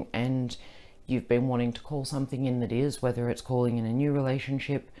working, and you've been wanting to call something in that is, whether it's calling in a new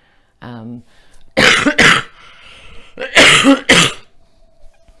relationship,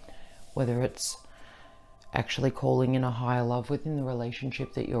 whether it's actually calling in a higher love within the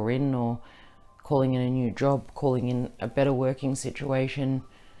relationship that you're in, or calling in a new job, calling in a better working situation,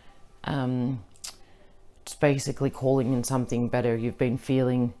 it's basically calling in something better. You've been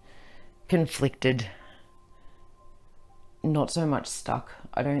feeling conflicted, not so much stuck.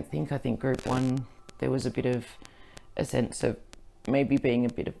 I think group 1, there was a bit of a sense of maybe being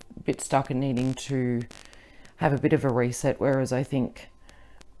a bit stuck and needing to have a bit of a reset, whereas I think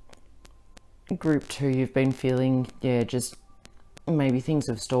group 2, you've been feeling, yeah, just maybe things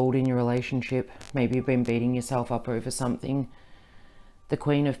have stalled in your relationship. Maybe you've been beating yourself up over something. The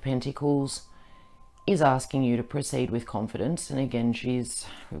Queen of Pentacles is asking you to proceed with confidence. And again,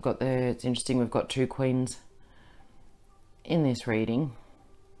 it's interesting, we've got 2 queens in this reading.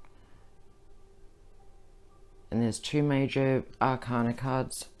 And there's 2 major arcana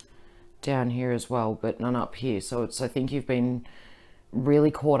cards down here as well, but none up here. So I think you've been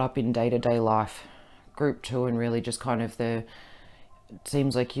really caught up in day-to-day life, group 2, and really just kind of it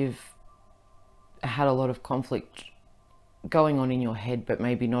seems like you've had a lot of conflict going on in your head, but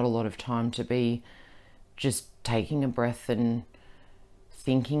maybe not a lot of time to be just taking a breath and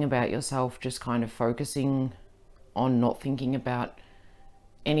thinking about yourself, just kind of focusing on not thinking about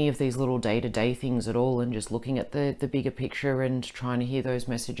any of these little day-to-day things at all, and just looking at the bigger picture and trying to hear those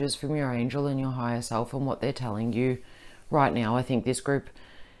messages from your angel and your higher self and what they're telling you right now. I think this group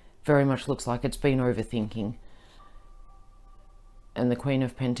very much looks like it's been overthinking. And the Queen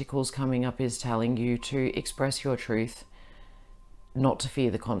of Pentacles coming up is telling you to express your truth, not to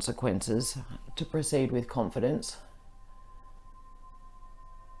fear the consequences, to proceed with confidence.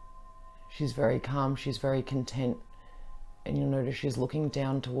 She's very calm, she's very content, and you'll notice she's looking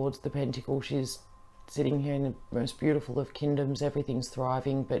down towards the pentacle. She's sitting here in the most beautiful of kingdoms, everything's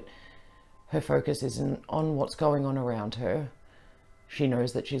thriving, but her focus isn't on what's going on around her. She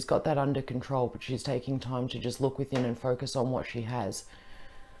knows that she's got that under control, but she's taking time to just look within and focus on what she has.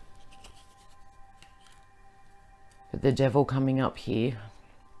 But the devil coming up here,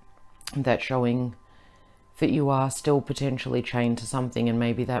 that's showing that you are still potentially chained to something, and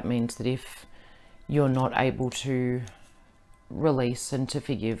maybe that means that if you're not able to release and to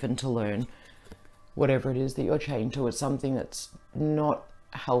forgive and to learn whatever it is that you're chained to, it's something that's not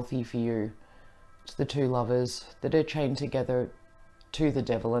healthy for you. It's the two lovers that are chained together to the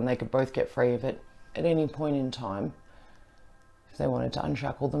devil, and they could both get free of it at any point in time. If they wanted to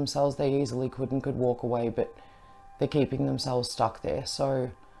unshackle themselves, they easily could and could walk away, but they're keeping themselves stuck there.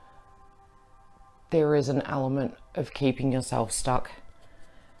 So there is an element of keeping yourself stuck,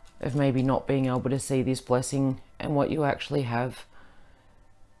 of maybe not being able to see this blessing and what you actually have.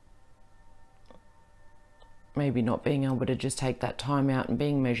 Maybe not being able to just take that time out and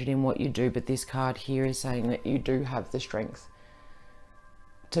being measured in what you do. But this card here is saying that you do have the strength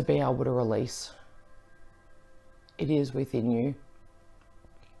to be able to release. It is within you.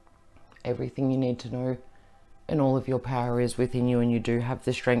 Everything you need to know and all of your power is within you, and you do have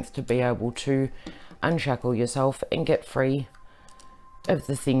the strength to be able to unshackle yourself and get free of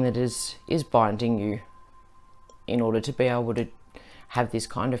the thing that is binding you, in order to be able to have this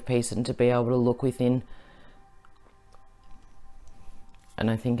kind of peace and to be able to look within.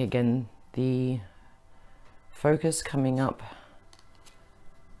 And I think again, the focus coming up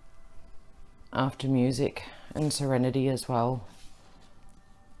after music and serenity as well.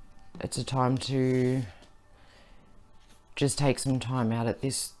 It's a time to just take some time out at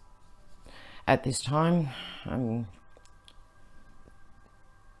this time,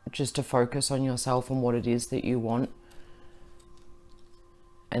 just to focus on yourself and what it is that you want,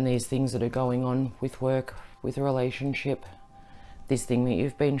 and these things that are going on with work, with a relationship, this thing that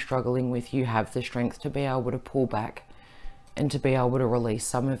you've been struggling with. You have the strength to be able to pull back and to be able to release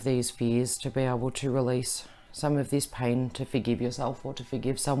some of these fears, to be able to release some of this pain, to forgive yourself or to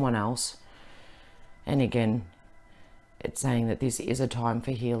forgive someone else. And again, it's saying that this is a time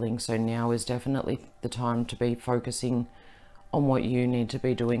for healing. So now is definitely the time to be focusing on what you need to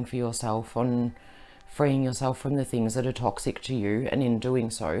be doing for yourself, on freeing yourself from the things that are toxic to you. And in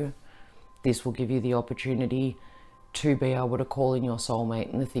doing so, this will give you the opportunity to be able to call in your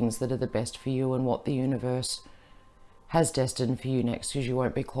soulmate and the things that are the best for you and what the universe has destined for you next, because you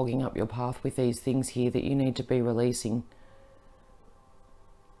won't be clogging up your path with these things here that you need to be releasing.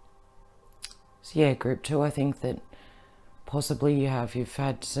 So yeah, group 2, I think that possibly you've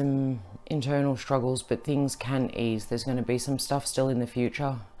had some internal struggles, but things can ease. There's going to be some stuff still in the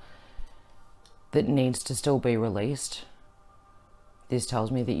future that needs to still be released. This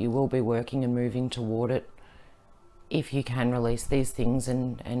tells me that you will be working and moving toward it if you can release these things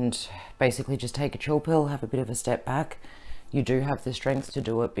and basically just take a chill pill, have a bit of a step back. You do have the strength to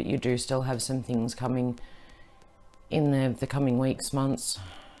do it, but you do still have some things coming in the coming weeks, months,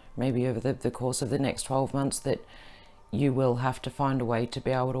 maybe over the course of the next 12 months that you will have to find a way to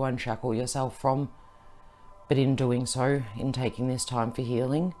be able to unshackle yourself from. But in doing so, in taking this time for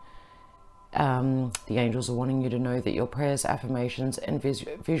healing, the angels are wanting you to know that your prayers, affirmations and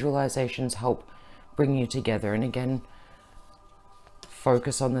visualizations help bring you together. And again,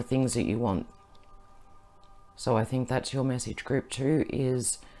 focus on the things that you want. So I think that's your message, group 2,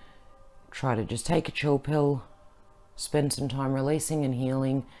 is try to just take a chill pill, spend some time releasing and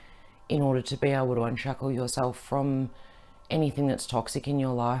healing in order to be able to unshackle yourself from anything that's toxic in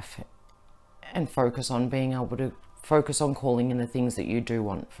your life, and focus on being able to focus on calling in the things that you do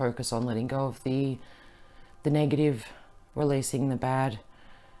want. Focus on letting go of the negative, releasing the bad.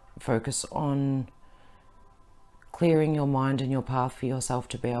 Focus on clearing your mind and your path for yourself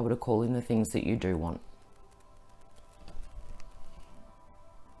to be able to call in the things that you do want.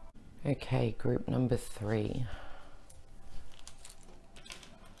 Okay, group number 3.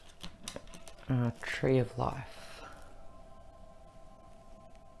 Tree of Life.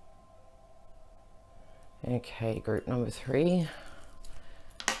 Okay, group number 3.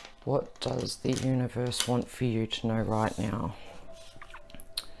 What does the universe want for you to know right now?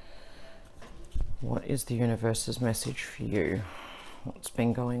 What is the universe's message for you? What's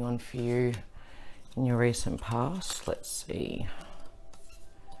been going on for you in your recent past? Let's see.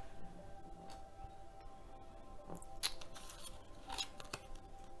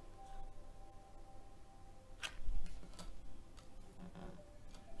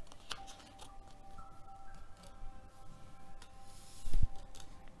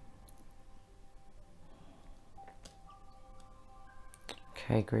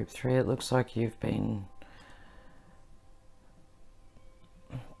 Okay, group 3, it looks like you've been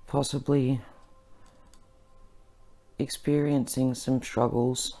possibly experiencing some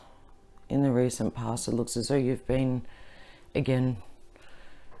struggles in the recent past. It looks as though you've been, again,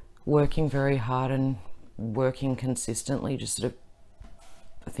 working very hard and working consistently, just sort of,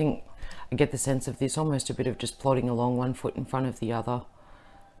 I get the sense of this almost a bit of just plodding along, one foot in front of the other,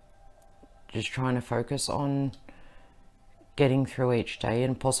 just trying to focus on getting through each day.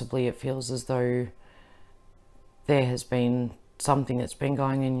 And possibly it feels as though there has been something that's been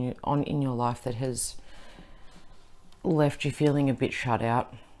going on in your life that has left you feeling a bit shut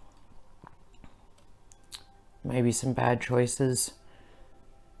out. Maybe some bad choices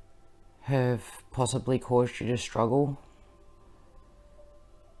have possibly caused you to struggle.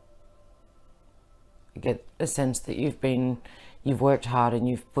 I get a sense that you've worked hard and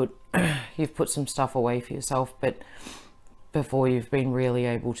you've put some stuff away for yourself, but before you've been really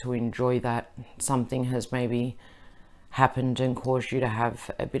able to enjoy that, something has maybe happened and caused you to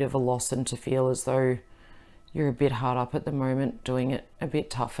have a bit of a loss and to feel as though you're a bit hard up at the moment, doing it a bit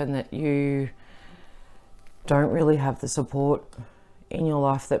tough, and that you don't really have the support in your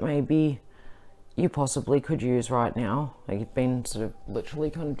life that maybe you possibly could use right now. Like, you've been sort of literally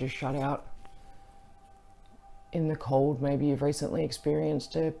kind of just shut out in the cold. Maybe you've recently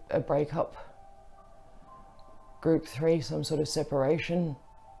experienced a breakup, group 3, some sort of separation.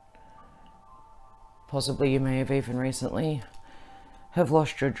 Possibly you may have even recently have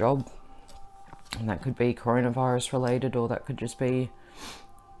lost your job, and that could be coronavirus related, or that could just be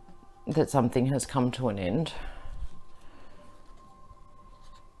that something has come to an end.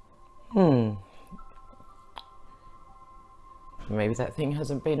 Maybe that thing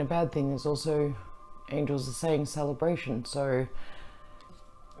hasn't been a bad thing. There's also, angels are saying celebration, so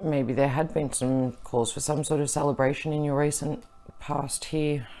maybe there had been some cause for some sort of celebration in your recent past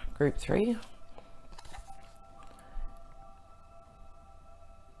here, group 3.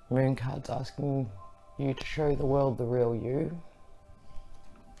 Moon card's asking you to show the world the real you.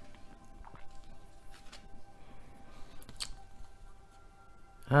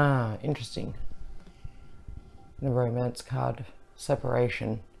 Interesting. The romance card,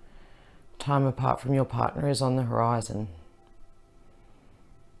 separation. Time apart from your partner is on the horizon.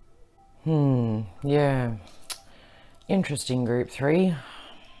 Yeah. Interesting, group 3.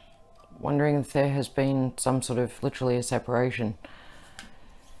 Wondering if there has been some sort of literally a separation,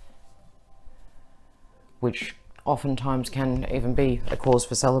 which oftentimes can even be a cause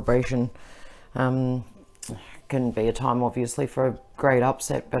for celebration. Can be a time obviously for a great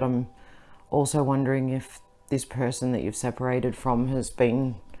upset, but I'm also wondering if this person that you've separated from has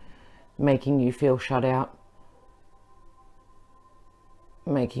been making you feel shut out,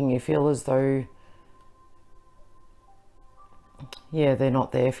 making you feel as though, yeah, they're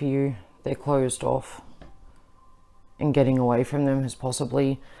not there for you, they're closed off, and getting away from them has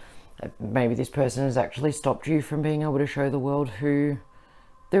possibly, maybe this person has actually stopped you from being able to show the world who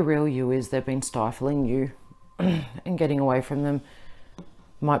the real you is. They've been stifling you, and getting away from them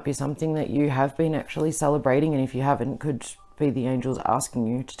might be something that you have been actually celebrating, and if you haven't, could be the angels asking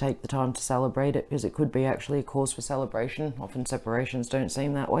you to take the time to celebrate it, because it could be actually a cause for celebration. Often separations don't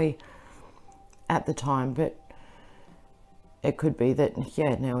seem that way at the time, but it could be that,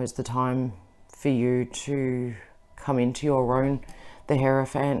 yeah, now is the time for you to come into your own. The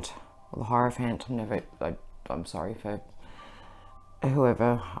Hierophant, or the Hierophant, I'm sorry for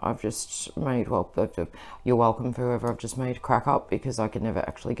whoever I've just made, well, you're welcome for whoever I've just made crack up, because I could never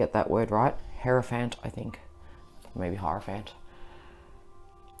actually get that word right. Hierophant, I think. Maybe Hierophant.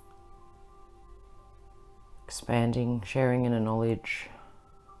 Expanding, sharing inner knowledge.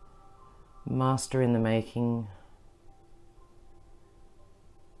 Master in the making.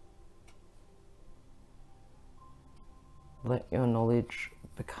 Let your knowledge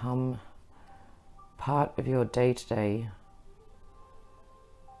become part of your day-to-day.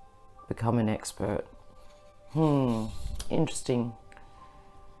 Become an expert. Interesting.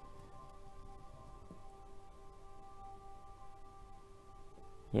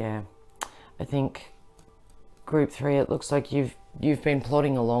 Yeah, I think group 3, it looks like you've been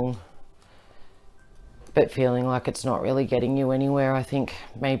plodding along, but feeling like it's not really getting you anywhere. I think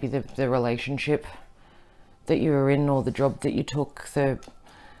maybe the relationship that you were in, or the job that you took,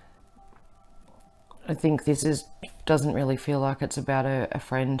 I think this doesn't really feel like it's about a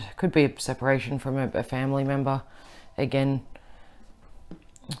friend. Could be a separation from a family member. Again,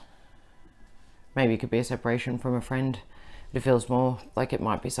 maybe it could be a separation from a friend. It feels more like it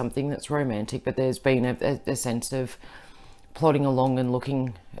might be something that's romantic, but there's been a sense of plodding along and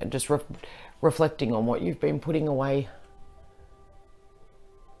looking, just reflecting on what you've been putting away.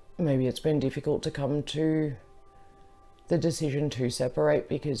 Maybe it's been difficult to come to the decision to separate,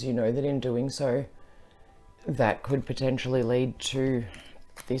 because you know that in doing so, that could potentially lead to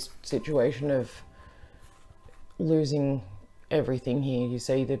this situation of losing everything here. You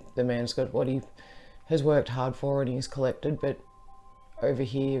see that the man's got what he has worked hard for and he's collected, but over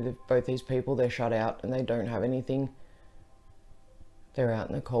here, both these people, they're shut out and they don't have anything. They're out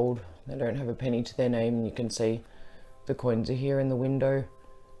in the cold. They don't have a penny to their name, and you can see the coins are here in the window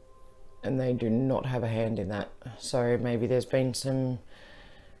and they do not have a hand in that. So maybe there's been some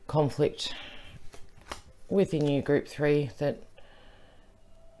conflict within you, group 3, that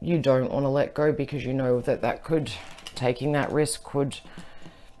you don't want to let go, because you know that that could, taking that risk could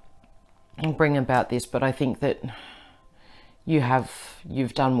bring about this. But I think that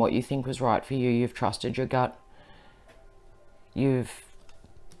you've done what you think was right for you. You've trusted your gut. You've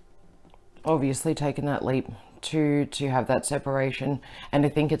obviously taken that leap to have that separation, and I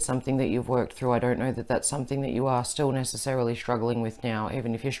think it's something that you've worked through. I don't know that that's something that you are still necessarily struggling with now,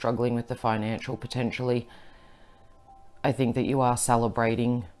 even if you're struggling with the financial potentially. I think that you are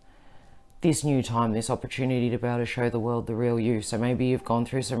celebrating this new time, this opportunity to be able to show the world the real you. So maybe you've gone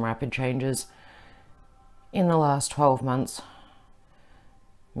through some rapid changes in the last 12 months.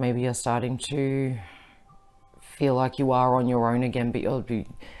 Maybe you're starting to feel like you are on your own again, but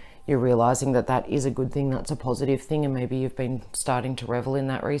you're realizing that that is a good thing, that's a positive thing, and maybe you've been starting to revel in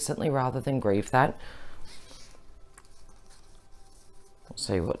that recently rather than grieve that. Let's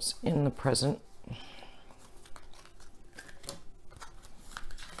see what's in the present.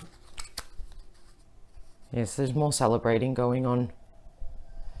 Yes, there's more celebrating going on.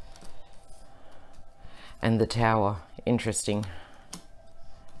 And the Tower, interesting.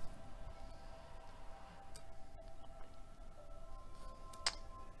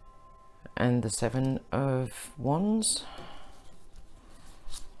 And the 7 of Wands.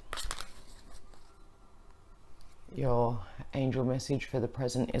 Your angel message for the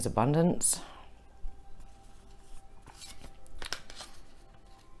present is abundance.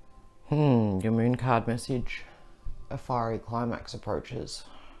 Your moon card message, a fiery climax approaches.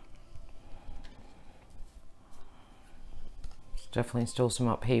 There's definitely still some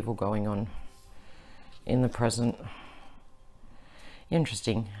upheaval going on in the present.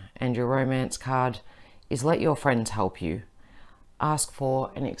 Interesting. And your romance card is let your friends help you. Ask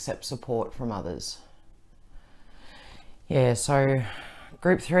for and accept support from others. Yeah, so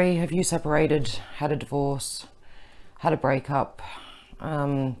group 3, have you separated, had a divorce, had a breakup?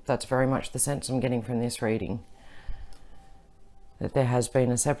 That's very much the sense I'm getting from this reading. That there has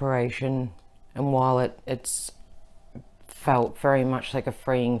been a separation, and while it's felt very much like a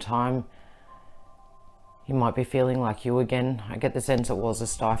freeing time, you might be feeling like you again. I get the sense it was a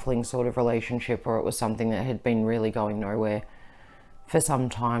stifling sort of relationship, or it was something that had been really going nowhere for some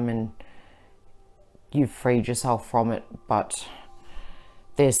time, and you've freed yourself from it, but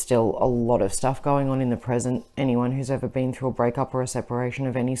there's still a lot of stuff going on in the present. Anyone who's ever been through a breakup or a separation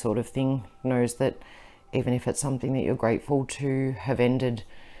of any sort of thing knows that even if it's something that you're grateful to have ended,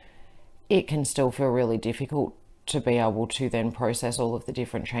 it can still feel really difficult to be able to then process all of the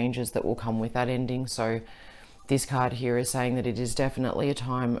different changes that will come with that ending. So this card here is saying that it is definitely a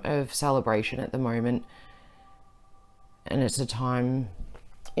time of celebration at the moment, and it's a time,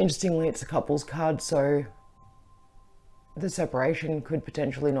 interestingly, it's a couples card, so the separation could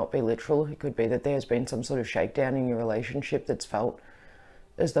potentially not be literal. It could be that there's been some sort of shakedown in your relationship that's felt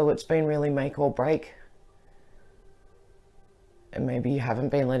as though it's been really make or break, and maybe you haven't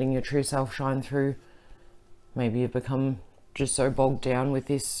been letting your true self shine through. Maybe you've become just so bogged down with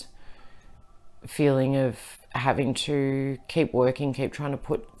this feeling of having to keep working, keep trying to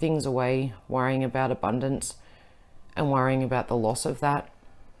put things away, worrying about abundance and worrying about the loss of that,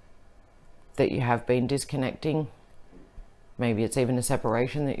 that you have been disconnecting. Maybe it's even a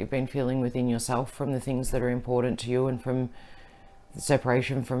separation that you've been feeling within yourself from the things that are important to you, and from the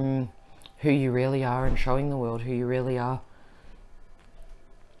separation from who you really are and showing the world who you really are.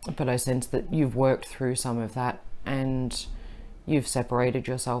 But I sense that you've worked through some of that, and you've separated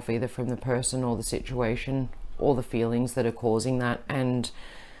yourself either from the person or the situation or the feelings that are causing that, and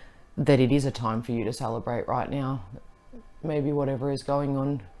that it is a time for you to celebrate right now. Maybe whatever is going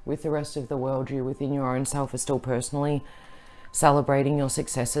on with the rest of the world, you within your own self are still personally celebrating your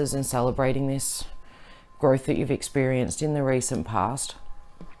successes and celebrating this growth that you've experienced in the recent past.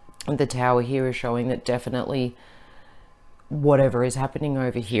 And the Tower here is showing that definitely whatever is happening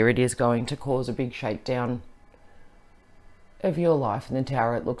over here, it is going to cause a big shakedown of your life. And the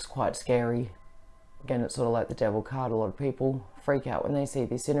Tower, it looks quite scary. Again, it's sort of like the Devil card. A lot of people freak out when they see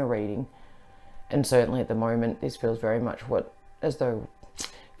this in a reading, and certainly at the moment this feels very much as though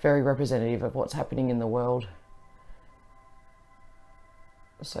very representative of what's happening in the world.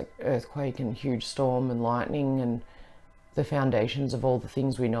 It's like earthquake and huge storm and lightning, and the foundations of all the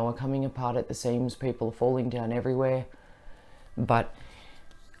things we know are coming apart at the seams. People are falling down everywhere. But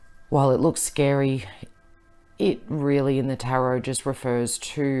while it looks scary, it really in the tarot just refers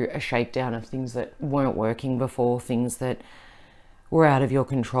to a shakedown of things that weren't working before, things that were out of your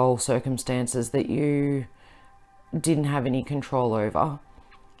control, circumstances that you didn't have any control over.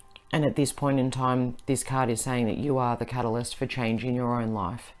 And at this point in time, this card is saying that you are the catalyst for change in your own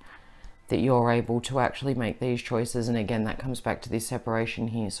life, that you're able to actually make these choices. And again, that comes back to this separation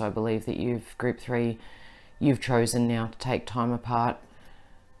here. So I believe that you've, group 3, you've chosen now to take time apart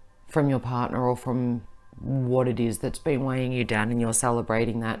from your partner or from what it is that's been weighing you down, and you're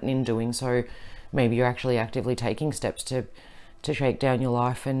celebrating that. And in doing so, maybe you're actually actively taking steps to shake down your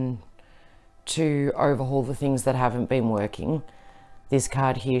life and to overhaul the things that haven't been working. This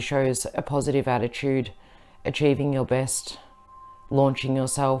card here shows a positive attitude, achieving your best, launching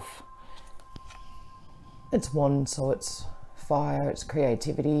yourself. It's wand, so it's fire, it's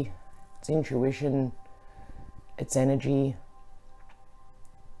creativity, it's intuition, it's energy.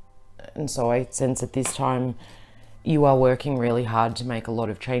 And so I sense at this time you are working really hard to make a lot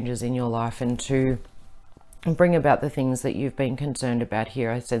of changes in your life and to bring about the things that you've been concerned about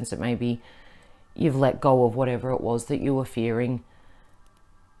here. I sense that maybe you've let go of whatever it was that you were fearing.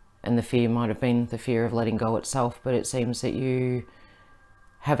 And the fear might have been the fear of letting go itself, but it seems that you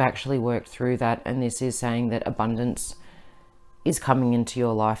have actually worked through that. And this is saying that abundance is coming into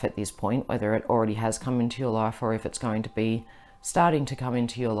your life at this point, whether it already has come into your life or if it's going to be starting to come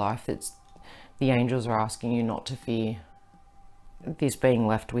into your life. It's the angels are asking you not to fear this being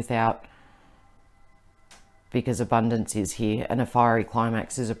left without, because abundance is here and a fiery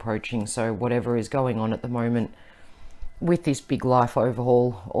climax is approaching. So whatever is going on at the moment with this big life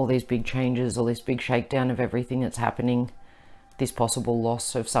overhaul, all these big changes, all this big shakedown of everything that's happening, this possible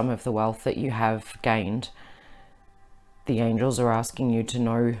loss of some of the wealth that you have gained, the angels are asking you to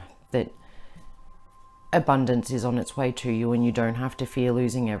know that abundance is on its way to you and you don't have to fear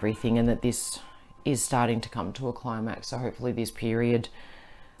losing everything, and that this is starting to come to a climax. So hopefully this period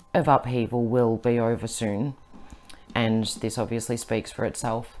of upheaval will be over soon, and this obviously speaks for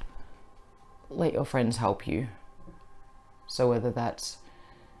itself. Let your friends help you. So whether that's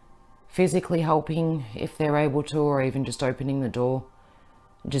physically helping if they're able to, or even just opening the door,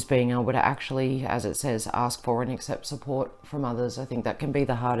 just being able to actually, as it says, ask for and accept support from others. I think that can be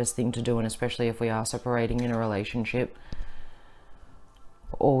the hardest thing to do, and especially if we are separating in a relationship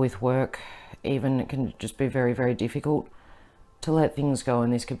or with work, even, it can just be very, very difficult to let things go.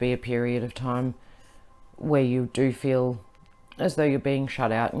 And this could be a period of time where you do feel as though you're being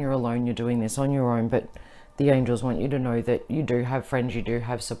shut out and you're alone, you're doing this on your own. But the angels want you to know that you do have friends, you do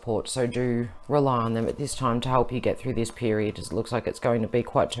have support, so do rely on them at this time to help you get through this period. It looks like it's going to be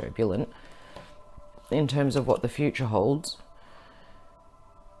quite turbulent in terms of what the future holds.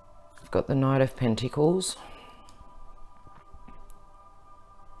 I've got the Knight of Pentacles.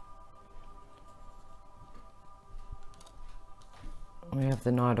 We have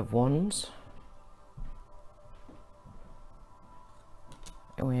the Knight of Wands.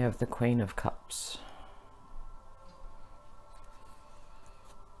 And we have the Queen of Cups.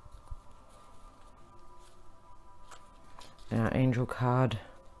 Our angel card.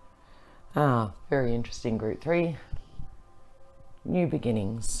 Very interesting, group 3. New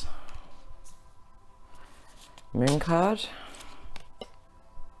beginnings. Moon card.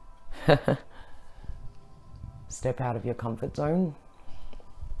 Step out of your comfort zone.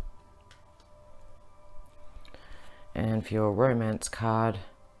 And for your romance card,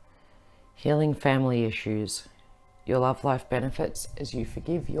 healing family issues. Your love life benefits as you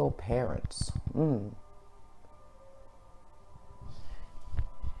forgive your parents.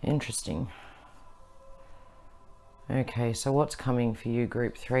 Interesting. Okay, so what's coming for you,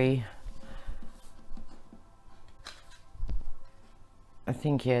 group 3? I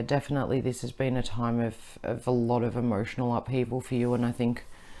think, yeah, definitely this has been a time of a lot of emotional upheaval for you, and I think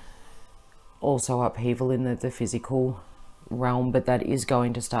also upheaval in the physical realm, but that is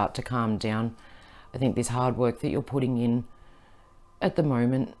going to start to calm down. I think this hard work that you're putting in at the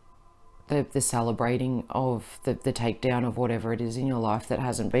moment, the celebrating of the takedown of whatever it is in your life that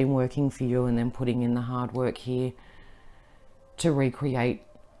hasn't been working for you, and then putting in the hard work here to recreate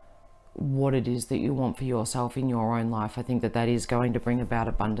what it is that you want for yourself in your own life. I think that that is going to bring about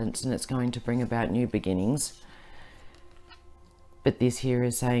abundance, and it's going to bring about new beginnings. But this here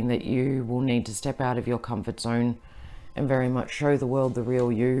is saying that you will need to step out of your comfort zone and very much show the world the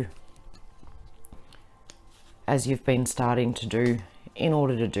real you, as you've been starting to do. In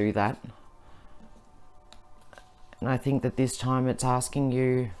order to do that, And I think that this time it's asking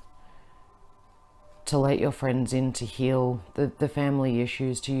you to let your friends in to heal the family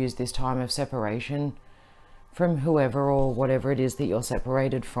issues, to use this time of separation from whoever or whatever it is that you're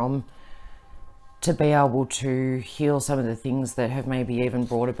separated from, to be able to heal some of the things that have maybe even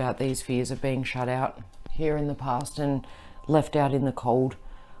brought about these fears of being shut out here in the past and left out in the cold,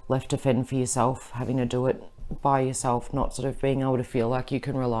 left to fend for yourself, having to do it by yourself, not sort of being able to feel like you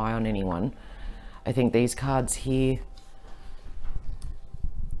can rely on anyone. I think these cards here,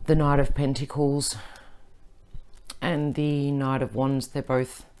 the Knight of Pentacles and the Knight of Wands, they're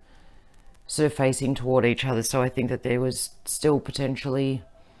both sort of facing toward each other. So I think that there was still potentially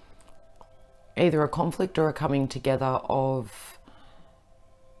either a conflict or a coming together of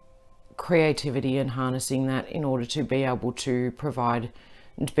creativity and harnessing that in order to be able to provide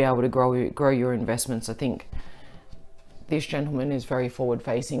and to be able to grow your investments. I think this gentleman is very forward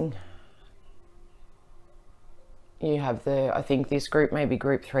facing. You have I think this group, maybe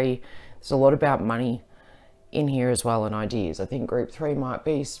group 3, there's a lot about money in here as well, and ideas. I think group 3 might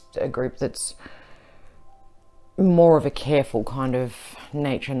be a group that's more of a careful kind of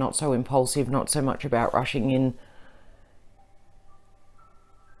nature, not so impulsive, not so much about rushing in.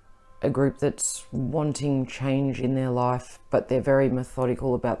 A group that's wanting change in their life, but they're very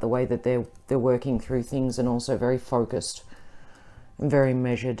methodical about the way that they're working through things, and also very focused and very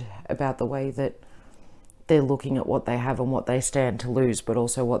measured about the way that they're looking at what they have and what they stand to lose, but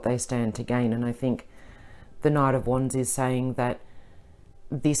also what they stand to gain. And I think the Knight of Wands is saying that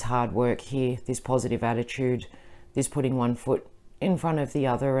this hard work here, this positive attitude, this putting one foot in front of the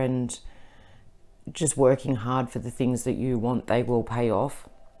other and just working hard for the things that you want, they will pay off.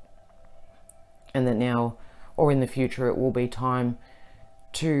 And that now or in the future it will be time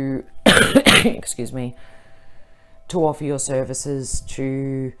to excuse me, to offer your services,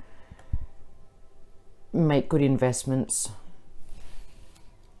 to make good investments,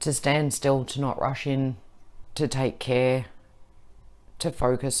 to stand still, to not rush in, to take care, to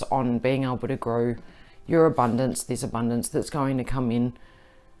focus on being able to grow your abundance, this abundance that's going to come in.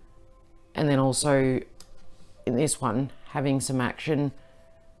 And then also in this one, having some action,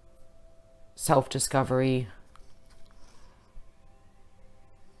 self-discovery.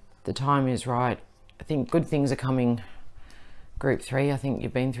 The time is right. I think good things are coming, group 3. I think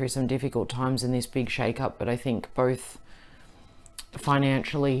you've been through some difficult times in this big shake-up, but I think both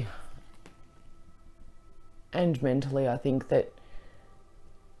financially and mentally, I think that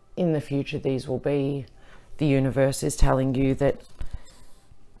in the future these will be, the universe is telling you that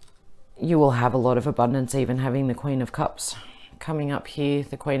you will have a lot of abundance. Even having the Queen of Cups coming up here,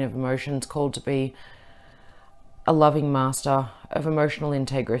 the Queen of Emotions, called to be a loving master of emotional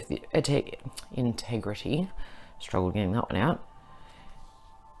integrity, struggle getting that one out.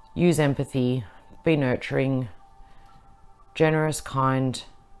 Use empathy, be nurturing, generous, kind,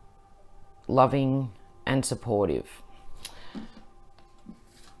 loving and supportive,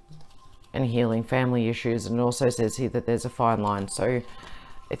 and healing family issues. And it also says here that there's a fine line. So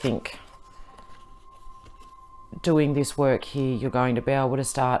I think doing this work here, you're going to be able to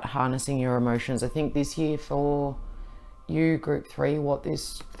start harnessing your emotions. I think this year for you, group 3, what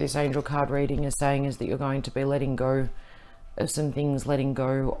this angel card reading is saying is that you're going to be letting go of some things, letting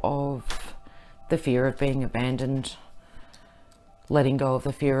go of the fear of being abandoned, letting go of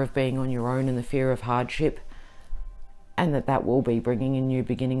the fear of being on your own and the fear of hardship, and that will be bringing in new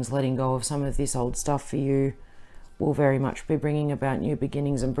beginnings. Letting go of some of this old stuff for you will very much be bringing about new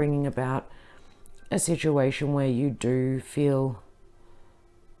beginnings and bringing about a situation where you do feel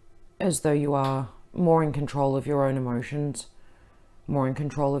as though you are more in control of your own emotions, more in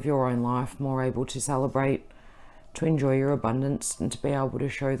control of your own life, more able to celebrate, to enjoy your abundance, and to be able to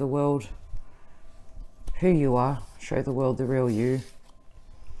show the world who you are, show the world the real you.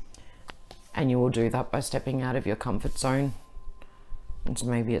 And you will do that by stepping out of your comfort zone. And so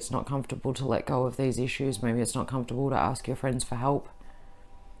maybe it's not comfortable to let go of these issues, maybe it's not comfortable to ask your friends for help,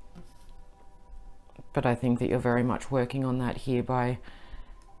 but I think that you're very much working on that here by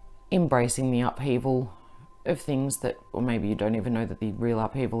embracing the upheaval of things that, or maybe you don't even know that the real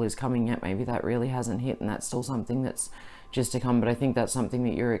upheaval is coming yet. Maybe that really hasn't hit and that's still something that's just to come. But I think that's something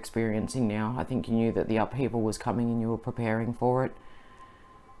that you're experiencing now. I think you knew that the upheaval was coming and you were preparing for it.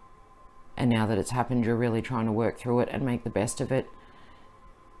 And now that it's happened, you're really trying to work through it and make the best of it.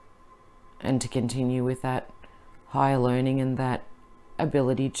 And to continue with that higher learning and that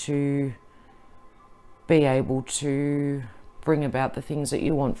ability to be able to bring about the things that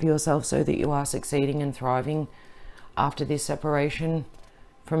you want for yourself, so that you are succeeding and thriving after this separation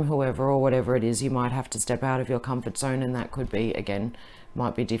from whoever or whatever it is. You might have to step out of your comfort zone, and that could be, again,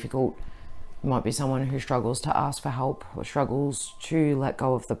 might be difficult It might be someone who struggles to ask for help or struggles to let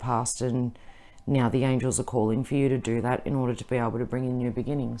go of the past, and now the angels are calling for you to do that in order to be able to bring in new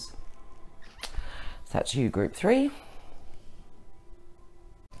beginnings. So that's you, group 3.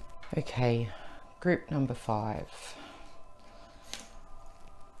 Okay, group number 5.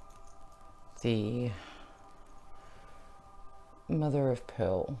 The Mother of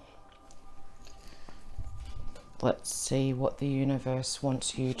Pearl. Let's see what the universe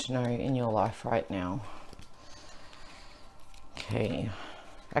wants you to know in your life right now. Okay.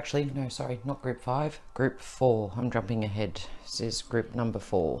 Actually, no, sorry, not group 5. Group 4. I'm jumping ahead. This is group number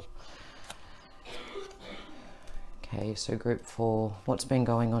 4. Okay, so group 4. What's been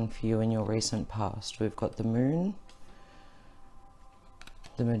going on for you in your recent past? We've got the Moon,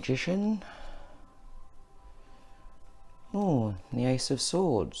 the Magician, oh, the Ace of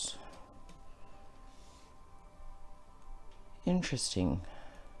Swords. Interesting.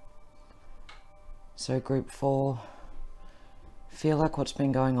 So group 4, feel like what's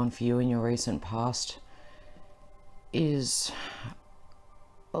been going on for you in your recent past is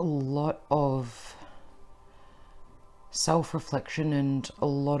a lot of self-reflection and a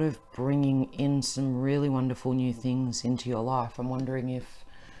lot of bringing in some really wonderful new things into your life. I'm wondering if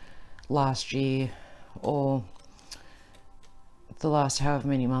last year or the last however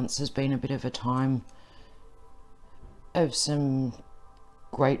many months has been a bit of a time of some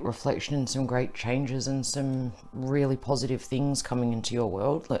great reflection and some great changes and some really positive things coming into your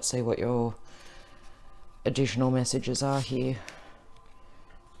world. Let's see what your additional messages are here.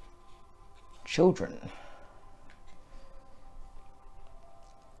 Children.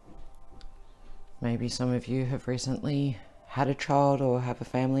 Maybe some of you have recently had a child or have a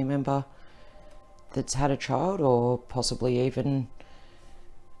family member that's had a child, or possibly even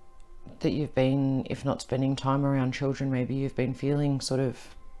that you've been, if not spending time around children, maybe you've been feeling sort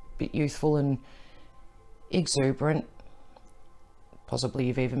of a bit youthful and exuberant. Possibly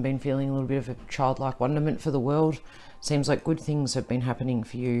you've even been feeling a little bit of a childlike wonderment for the world. Seems like good things have been happening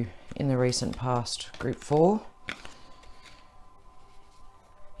for you in the recent past, group 4.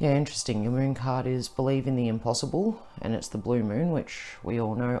 Yeah, interesting. Your moon card is believe in the impossible, and it's the blue moon, which we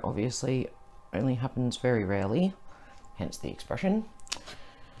all know obviously only happens very rarely, hence the expression.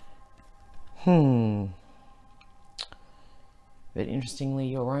 But interestingly,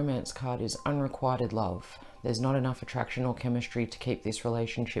 your romance card is unrequited love. There's not enough attraction or chemistry to keep this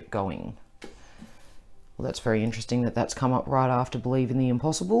relationship going. Well, that's very interesting that that's come up right after believe in the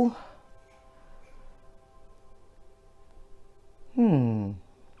impossible. I'm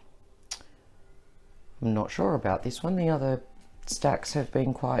not sure about this one. The other stacks have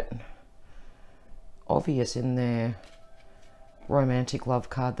been quite obvious in their romantic love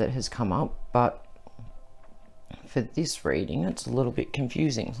card that has come up, but for this reading it's a little bit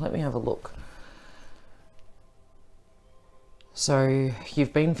confusing. Let me have a look. So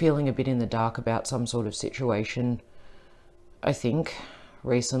you've been feeling a bit in the dark about some sort of situation, I think,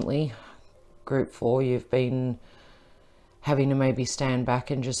 recently. Group 4, you've been having to maybe stand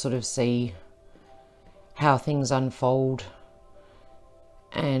back and just sort of see how things unfold,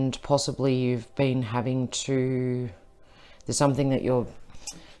 and possibly you've been having to, there's something that you've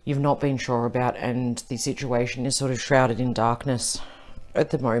not been sure about, and the situation is sort of shrouded in darkness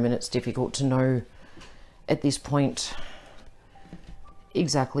at the moment. It's difficult to know at this point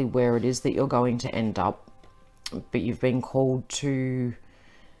exactly where it is that you're going to end up, but you've been called to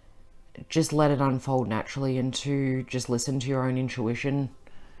just let it unfold naturally and to just listen to your own intuition,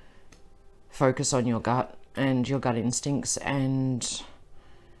 focus on your gut and your gut instincts, and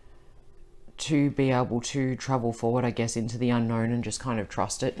to be able to travel forward, I guess, into the unknown and just kind of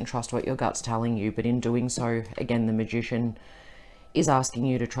trust it and trust what your gut's telling you. But in doing so, again, the Magician is asking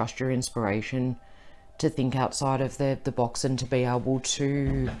you to trust your inspiration, to think outside of the box, and to be able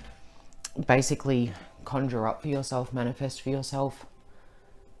to basically conjure up for yourself, manifest for yourself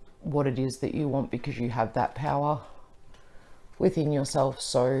what it is that you want, because you have that power within yourself.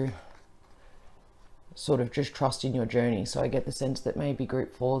 So sort of just trust in your journey. So I get the sense that maybe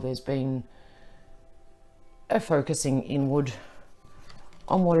group 4, there's been a focusing inward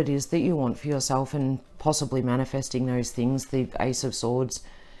on what it is that you want for yourself and possibly manifesting those things. The Ace of Swords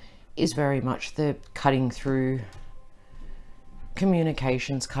is very much the cutting through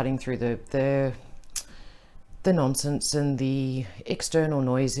communications, cutting through the nonsense and the external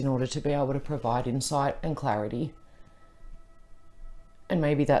noise in order to be able to provide insight and clarity. And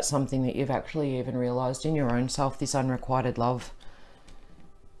maybe that's something that you've actually even realized in your own self, this unrequited love.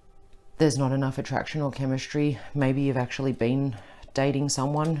 There's not enough attraction or chemistry. Maybe you've actually been dating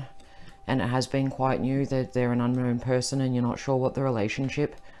someone and it has been quite new, that they're an unknown person and you're not sure what the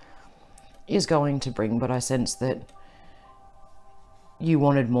relationship is going to bring, but I sense that you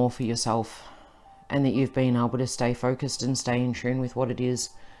wanted more for yourself, and that you've been able to stay focused and stay in tune with what it is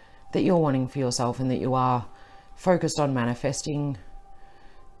that you're wanting for yourself, and that you are focused on manifesting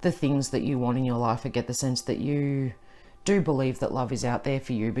the things that you want in your life. I get the sense that you do believe that love is out there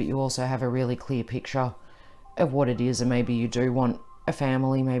for you, but you also have a really clear picture of what it is, and maybe you do want a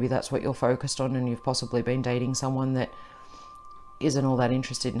family. Maybe that's what you're focused on, and you've possibly been dating someone that isn't all that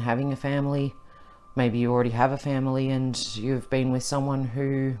interested in having a family. Maybe you already have a family and you've been with someone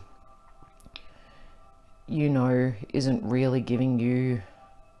who you know isn't really giving you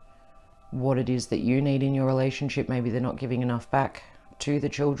what it is that you need in your relationship. Maybe they're not giving enough back to the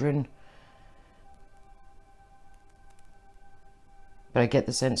children. But I get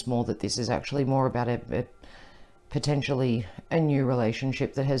the sense more that this is actually more about a potentially a new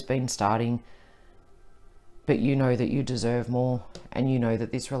relationship that has been starting, but you know that you deserve more, and you know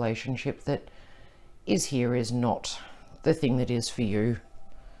that this relationship that is here is not the thing that is for you.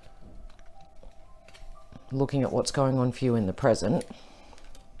 Looking at what's going on for you in the present,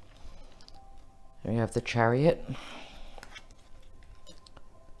 we have the Chariot,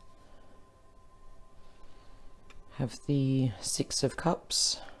 have the Six of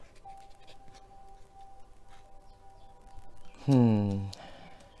Cups, and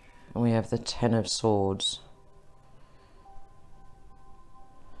we have the Ten of Swords.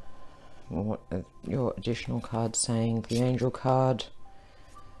 What are your additional cards saying? The Angel card,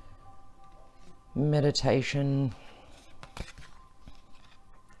 meditation.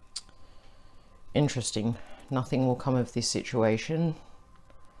 Interesting. Nothing will come of this situation.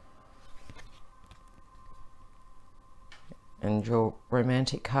 And your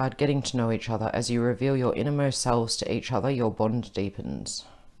romantic card, getting to know each other. As you reveal your innermost selves to each other, your bond deepens.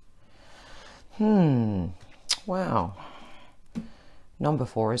 Wow. Number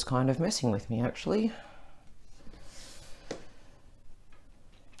 4 is kind of messing with me, actually.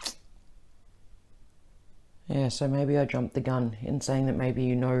 Yeah, so maybe I jumped the gun in saying that maybe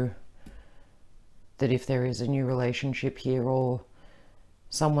you know that if there is a new relationship here, or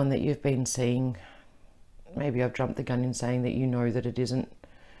someone that you've been seeing, maybe I've jumped the gun in saying that you know that it isn't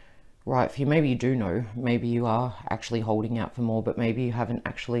right for you. Maybe you do know, maybe you are actually holding out for more, but maybe you haven't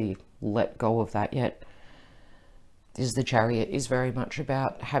actually let go of that yet. This, the Chariot, is very much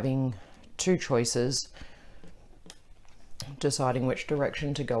about having two choices, deciding which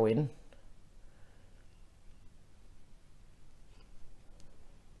direction to go in.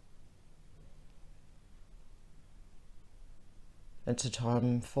 It's a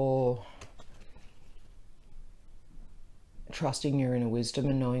time for trusting your inner wisdom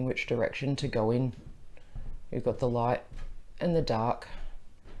and knowing which direction to go in. You've got the light and the dark.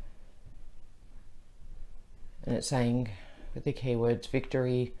 And it's saying, with the keywords,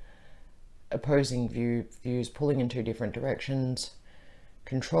 victory, opposing views, pulling in two different directions,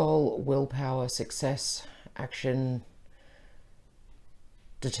 control, willpower, success, action,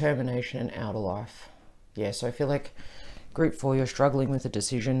 determination, and outer life. Yeah, so I feel like group 4, you're struggling with a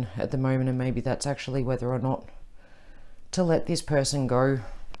decision at the moment, and maybe that's actually whether or not to let this person go,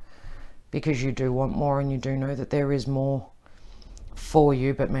 because you do want more and you do know that there is more for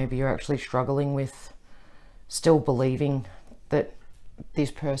you, but maybe you're actually struggling with still believing that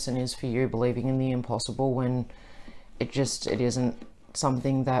this person is for you, believing in the impossible when it isn't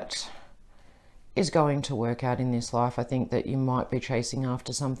something that is going to work out in this life. I think that you might be chasing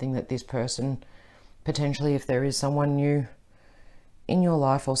after something that this person, potentially if there is someone new in your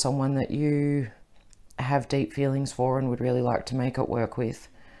life, or someone that you have deep feelings for and would really like to make it work with,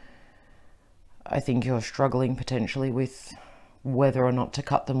 I think you're struggling potentially with whether or not to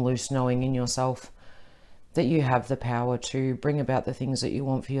cut them loose, knowing in yourself that you have the power to bring about the things that you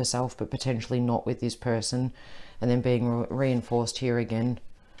want for yourself, but potentially not with this person, and then being reinforced here again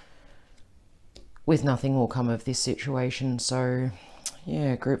with nothing will come of this situation. So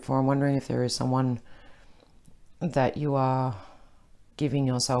yeah, group 4, I'm wondering if there is someone that you are giving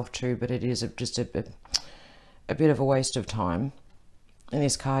yourself to, but it is just a bit of a waste of time. And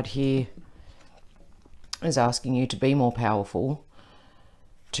this card here is asking you to be more powerful,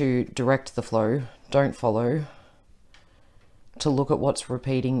 to direct the flow, don't follow, to look at what's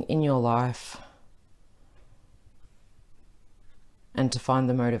repeating in your life, and to find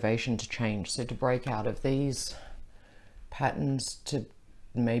the motivation to change. So to break out of these patterns, to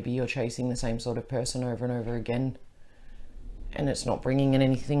maybe you're chasing the same sort of person over and over again, and it's not bringing in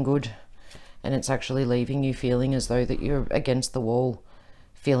anything good, and it's actually leaving you feeling as though that you're against the wall,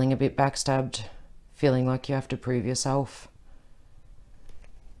 feeling a bit backstabbed, feeling like you have to prove yourself.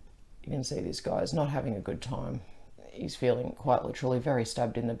 You can see this guy's not having a good time. He's feeling quite literally very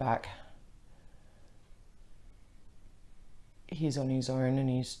stabbed in the back. he's on his own and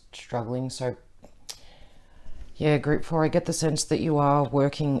he's struggling. So yeah, group 4, I get the sense that you are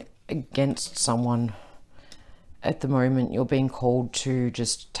working against someone at the moment. You're being called to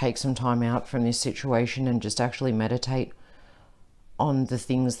just take some time out from this situation and just actually meditate on the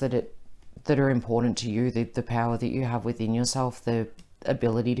things that are important to you, the power that you have within yourself, the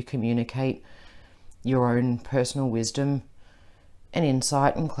ability to communicate your own personal wisdom and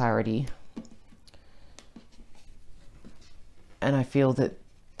insight and clarity. And I feel that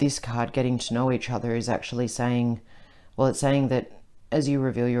this card, getting to know each other, is actually saying, well, it's saying that as you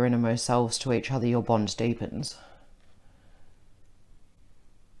reveal your innermost selves to each other, your bond deepens.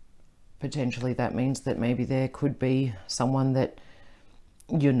 Potentially that means that maybe there could be someone that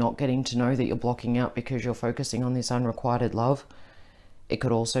you're not getting to know, that you're blocking out because you're focusing on this unrequited love. It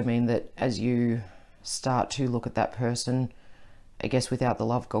could also mean that as you start to look at that person, I guess without the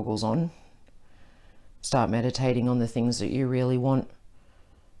love goggles on, start meditating on the things that you really want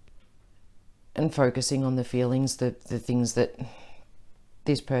and focusing on the feelings, the things that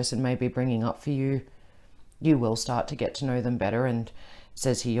this person may be bringing up for you, you will start to get to know them better. And it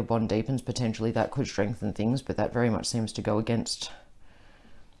says here your bond deepens. Potentially that could strengthen things, but that very much seems to go against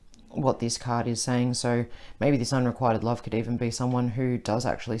what this card is saying. So maybe this unrequited love could even be someone who does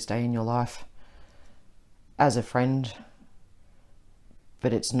actually stay in your life as a friend,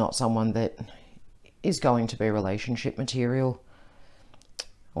 but it's not someone that is going to be relationship material.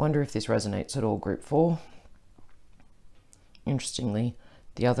 I wonder if this resonates at all, group 4. Interestingly,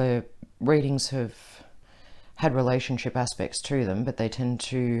 the other readings have had relationship aspects to them, but they tend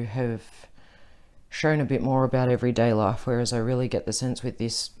to have shown a bit more about everyday life, whereas I really get the sense with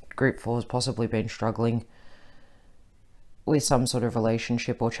this group 4 has possibly been struggling with some sort of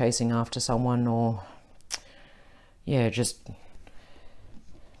relationship or chasing after someone, or yeah, just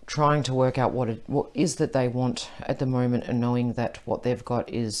trying to work out what is that they want at the moment, and knowing that what they've got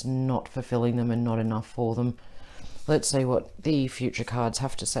is not fulfilling them and not enough for them. Let's see what the future cards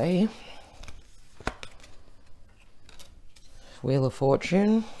have to say. Wheel of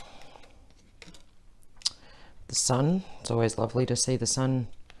Fortune. The Sun. It's always lovely to see the Sun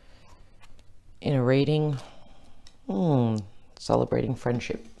in a reading. Celebrating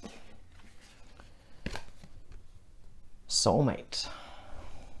friendship. Soulmate.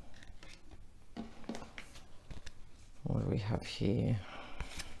 What do we have here?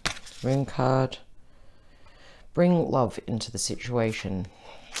 Moon card. Bring love into the situation.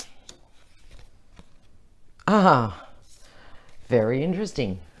 Ah, very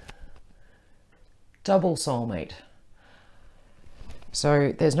interesting. Double soulmate.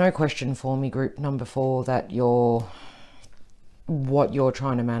 So there's no question for me, group number 4, that what you're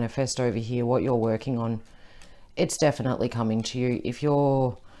trying to manifest over here, what you're working on, it's definitely coming to you. If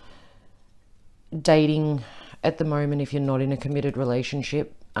you're dating at the moment, if you're not in a committed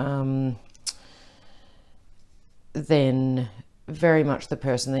relationship, then very much the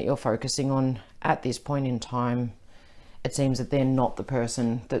person that you're focusing on at this point in time, it seems that they're not the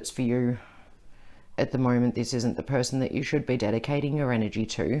person that's for you at the moment. This isn't the person that you should be dedicating your energy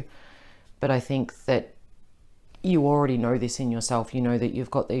to. But I think that you already know this in yourself. You know that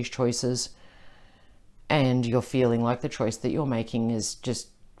you've got these choices, and you're feeling like the choice that you're making is just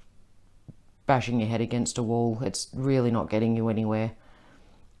bashing your head against a wall. It's really not getting you anywhere.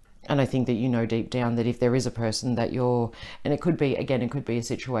 And I think that you know deep down that if there is a person that you're, and it could be, again, it could be a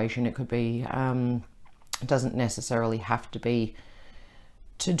situation, it could be, it doesn't necessarily have to be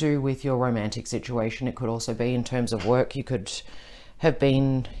to do with your romantic situation. It could also be in terms of work. You could have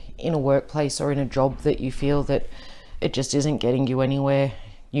been in a workplace or in a job that you feel that it just isn't getting you anywhere.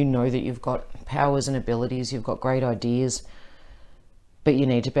 You know that you've got powers and abilities, you've got great ideas, but you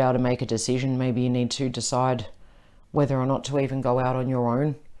need to be able to make a decision. Maybe you need to decide whether or not to even go out on your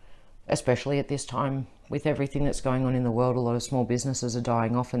own, especially at this time with everything that's going on in the world. A lot of small businesses are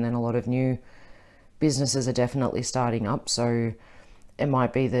dying off, and then a lot of new businesses are definitely starting up. So it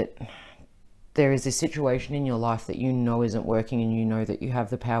might be that there is this situation in your life that you know isn't working, and you know that you have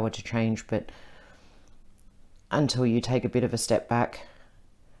the power to change, but until you take a bit of a step back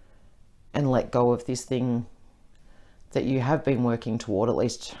and let go of this thing that you have been working toward, at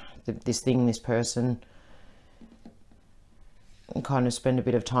least this thing, this person, and kind of spend a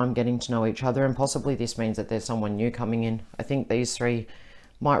bit of time getting to know each other. And possibly this means that there's someone new coming in. I think these 3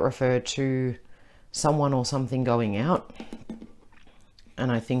 might refer to someone or something going out.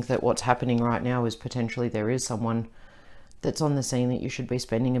 And I think that what's happening right now is potentially there is someone that's on the scene that you should be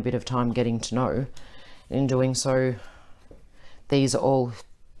spending a bit of time getting to know. In doing so, these are all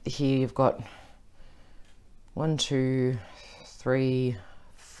here. You've got 1, 2, 3,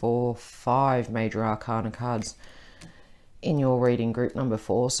 4, 5 major arcana cards in your reading, group number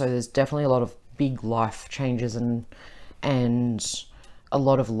 4. So there's definitely a lot of big life changes and a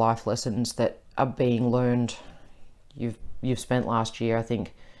lot of life lessons that are being learned. You've spent last year, I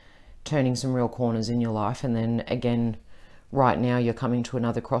think, turning some real corners in your life, and then again right now you're coming to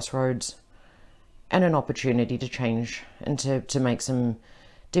another crossroads and an opportunity to change and to make some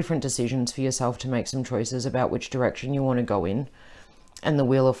different decisions for yourself, to make some choices about which direction you want to go in. And the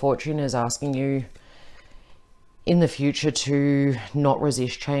Wheel of Fortune is asking you in the future to not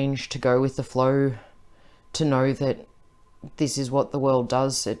resist change, to go with the flow, to know that this is what the world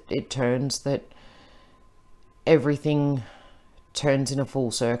does. It turns, that everything turns in a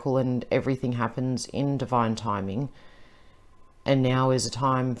full circle and everything happens in divine timing. And now is a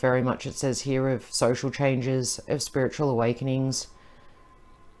time, very much it says here, of social changes, of spiritual awakenings.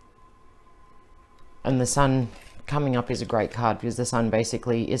 And the Sun coming up is a great card, because the Sun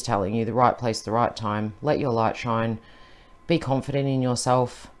basically is telling you the right place, the right time, let your light shine, be confident in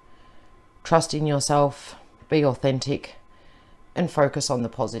yourself, trust in yourself, be authentic, and focus on the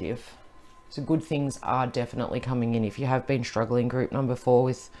positive. So good things are definitely coming in. If you have been struggling, group number 4,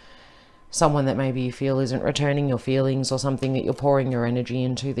 with someone that maybe you feel isn't returning your feelings, or something that you're pouring your energy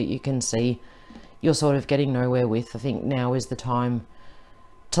into that you can see you're sort of getting nowhere with, I think now is the time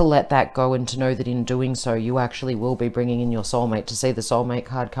to let that go, and to know that in doing so you actually will be bringing in your soulmate. To see the soulmate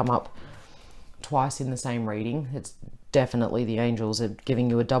card come up twice in the same reading, it's definitely the angels are giving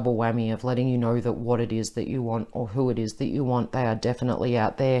you a double whammy of letting you know that what it is that you want, or who it is that you want, they are definitely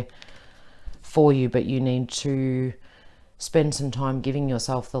out there for you. But you need to spend some time giving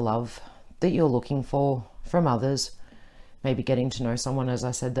yourself the love that you're looking for from others. Maybe getting to know someone, as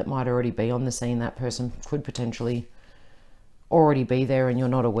I said, that might already be on the scene. That person could potentially already be there and you're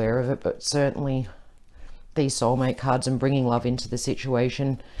not aware of it, but certainly these soulmate cards and bringing love into the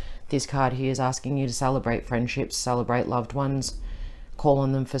situation. This card here is asking you to celebrate friendships, celebrate loved ones, call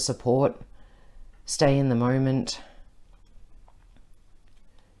on them for support, stay in the moment,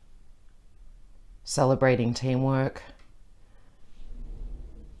 celebrating teamwork.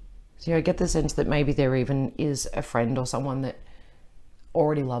 So I get the sense that maybe there even is a friend or someone that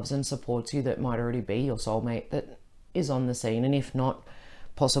already loves and supports you that might already be your soulmate that is on the scene. And if not,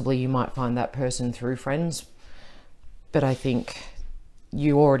 possibly you might find that person through friends. But I think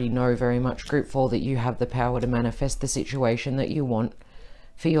you already know very much, group 4, that you have the power to manifest the situation that you want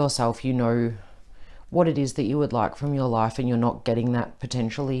for yourself. You know what it is that you would like from your life, and you're not getting that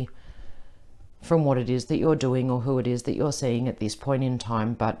potentially from what it is that you're doing or who it is that you're seeing at this point in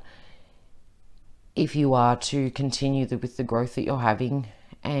time. But if you are to continue with the growth that you're having,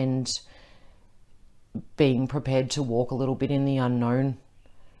 and being prepared to walk a little bit in the unknown,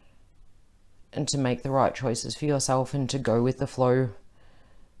 and to make the right choices for yourself, and to go with the flow,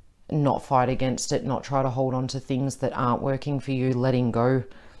 not fight against it, not try to hold on to things that aren't working for you, letting go,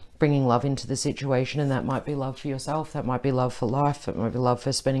 bringing love into the situation. And that might be love for yourself, that might be love for life, it might be love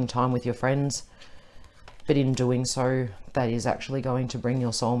for spending time with your friends. But in doing so, that is actually going to bring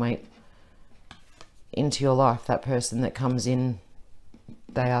your soulmate into your life. That person that comes in,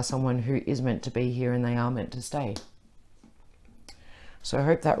 they are someone who is meant to be here, and they are meant to stay. So I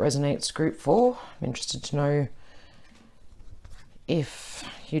hope that resonates, group 4. I'm interested to know if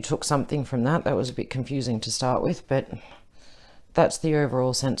you took something from that. That was a bit confusing to start with, but that's the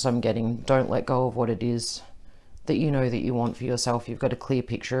overall sense I'm getting. Don't let go of what it is that you know that you want for yourself. You've got a clear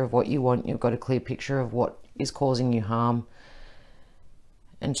picture of what you want. You've got a clear picture of what is causing you harm,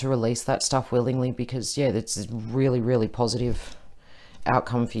 and to release that stuff willingly, because yeah, that's a really, really positive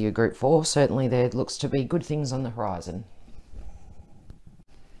outcome for you, group 4. Certainly there looks to be good things on the horizon.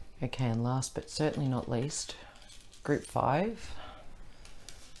 Okay, and last but certainly not least, group 5.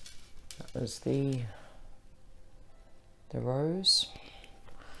 That was the rose.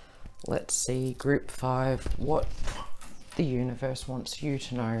 Let's see, group 5, what the universe wants you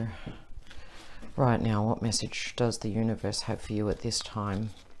to know right now. What message does the universe have for you at this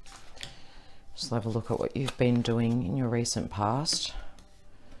time? Just have a look at what you've been doing in your recent past.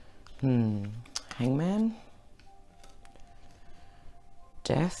 Hangman,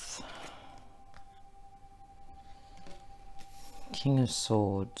 Death, King of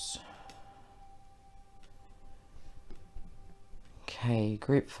Swords. Okay,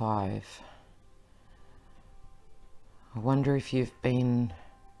 group 5. I wonder if you've been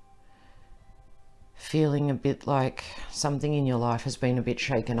feeling a bit like something in your life has been a bit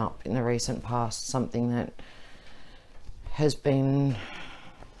shaken up in the recent past, something that has been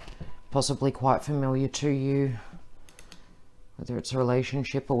possibly quite familiar to you, whether it's a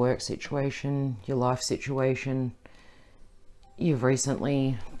relationship, a work situation, your life situation. You've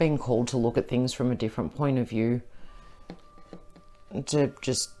recently been called to look at things from a different point of view, to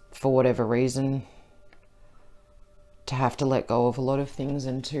just, for whatever reason, to have to let go of a lot of things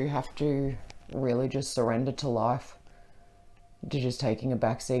and to have to really just surrender to life, to just taking a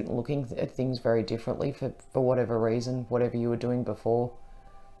back seat and looking at things very differently for whatever reason. Whatever you were doing before,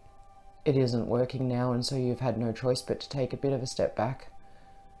 it isn't working now, and so you've had no choice but to take a bit of a step back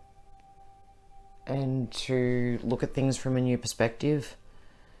and to look at things from a new perspective.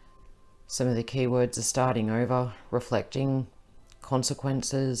 Some of the keywords are starting over, reflecting,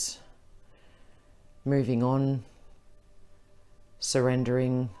 consequences, moving on,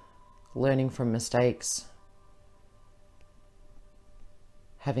 surrendering, learning from mistakes,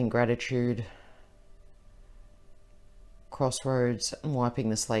 having gratitude, crossroads, and wiping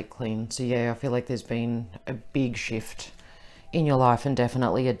the slate clean. So yeah, I feel like there's been a big shift in your life, and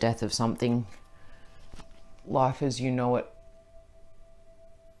definitely a death of something. Life as you know it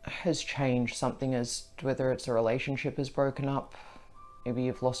has changed. Something, as whether it's a relationship has broken up, maybe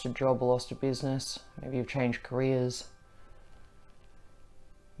you've lost a job or lost a business, maybe you've changed careers,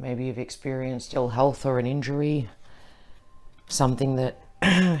 maybe you've experienced ill health or an injury, something that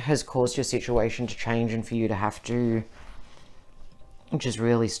has caused your situation to change, and for you to have to just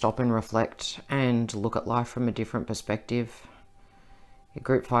really stop and reflect and look at life from a different perspective. Your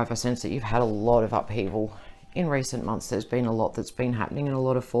group 5, I sense that you've had a lot of upheaval in recent months. There's been a lot that's been happening and a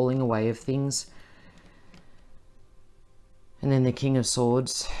lot of falling away of things. And then the King of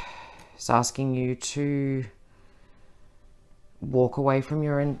Swords is asking you to walk away from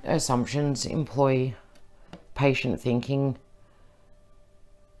your assumptions, employ patient thinking,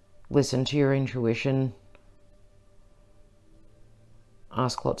 listen to your intuition,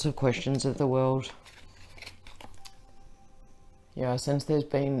 ask lots of questions of the world. Yeah, I sense there's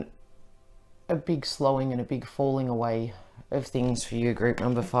been a big slowing and a big falling away of things for you. Group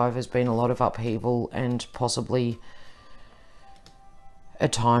number 5 has been a lot of upheaval and possibly a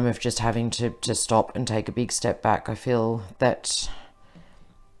time of just having to stop and take a big step back. I feel that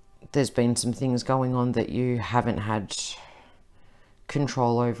there's been some things going on that you haven't had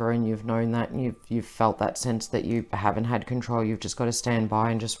control over, and you've known that, and you've felt that sense that you haven't had control. You've just got to stand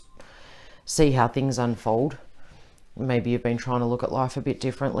by and just see how things unfold. Maybe you've been trying to look at life a bit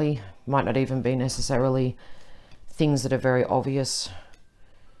differently. Might not even be necessarily things that are very obvious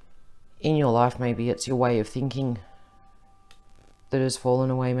in your life. Maybe it's your way of thinking that has fallen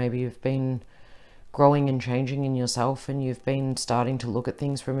away. Maybe you've been growing and changing in yourself, and you've been starting to look at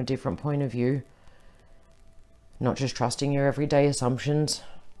things from a different point of view, not just trusting your everyday assumptions,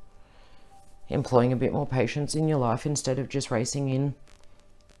 employing a bit more patience in your life instead of just racing in.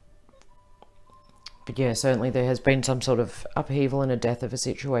 But yeah, certainly there has been some sort of upheaval and a death of a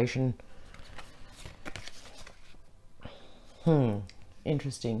situation.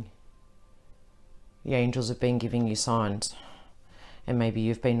 Interesting. The angels have been giving you signs, and maybe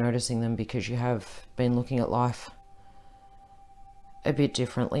you've been noticing them because you have been looking at life a bit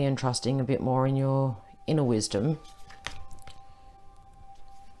differently and trusting a bit more in your inner wisdom.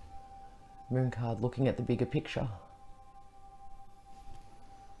 Moon card, looking at the bigger picture.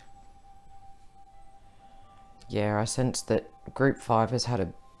 Yeah, I sense that group 5 has had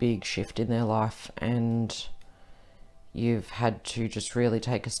a big shift in their life, and you've had to just really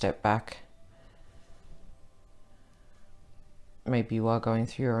take a step back. Maybe you are going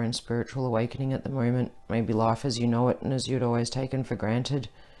through your own spiritual awakening at the moment. Maybe life as you know it and as you'd always taken for granted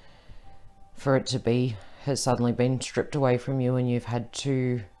for it to be has suddenly been stripped away from you, and you've had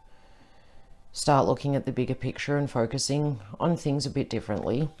to start looking at the bigger picture and focusing on things a bit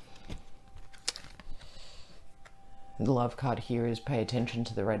differently. The love card here is pay attention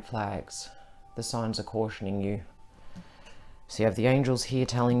to the red flags. The signs are cautioning you. So you have the angels here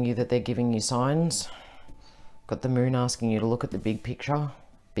telling you that they're giving you signs. Got the moon asking you to look at the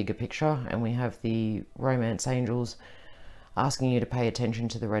bigger picture, and we have the romance angels asking you to pay attention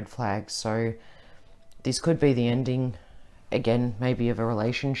to the red flags. So this could be the ending, again, maybe of a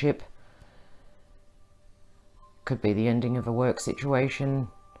relationship. Could be the ending of a work situation.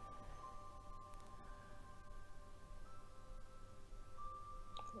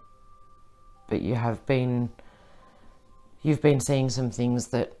 But you've been seeing some things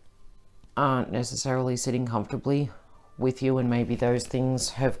that aren't necessarily sitting comfortably with you, and maybe those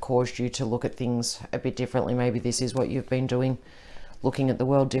things have caused you to look at things a bit differently. Maybe this is what you've been doing, looking at the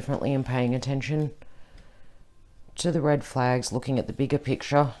world differently and paying attention to the red flags, looking at the bigger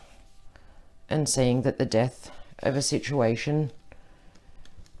picture and seeing that the death of a situation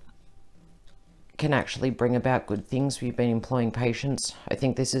can actually bring about good things. We've been employing patience. I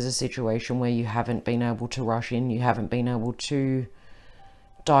think this is a situation where you haven't been able to rush in. You haven't been able to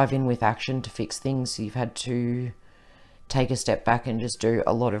dive in with action to fix things. You've had to take a step back and just do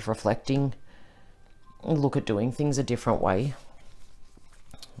a lot of reflecting and look at doing things a different way.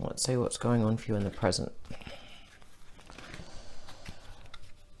 Let's see what's going on for you in the present.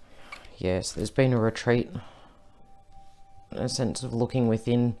 Yes, there's been a retreat, a sense of looking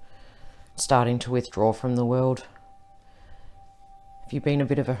within, starting to withdraw from the world. If you've been a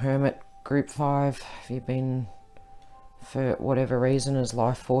bit of a hermit, group 5, if you've been, for whatever reason, has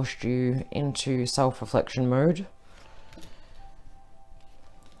life forced you into self-reflection mode.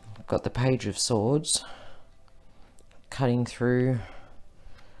 I've got the Page of Swords, cutting through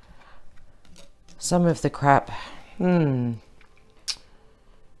some of the crap. Yeah,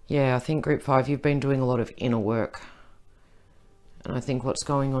 I think group 5, you've been doing a lot of inner work. And I think what's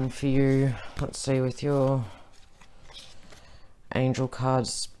going on for you, let's see, with your angel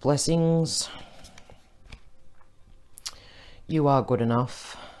cards, blessings. You are good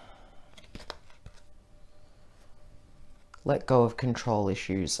enough. Let go of control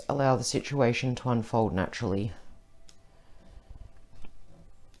issues. Allow the situation to unfold naturally.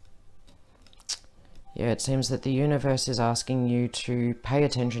 Yeah, it seems that the universe is asking you to pay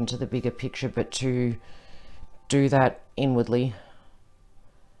attention to the bigger picture, but to do that inwardly.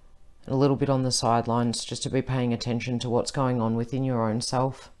 A little bit on the sidelines, just to be paying attention to what's going on within your own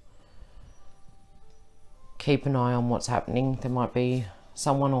self. Keep an eye on what's happening. There might be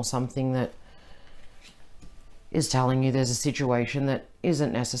someone or something that is telling you there's a situation that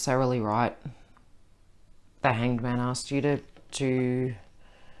isn't necessarily right. The Hanged Man asked you to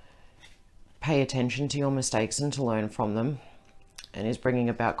pay attention to your mistakes and to learn from them, and is bringing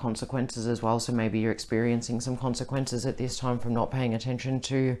about consequences as well. So maybe you're experiencing some consequences at this time from not paying attention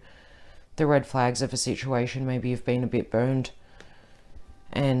to the red flags of a situation. Maybe you've been a bit burned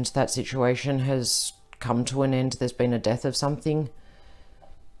and that situation has come to an end. There's been a death of something,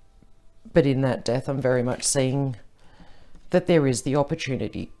 but in that death I'm very much seeing that there is the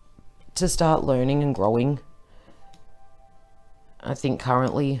opportunity to start learning and growing. I think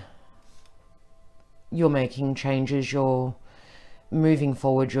currently you're making changes, you're moving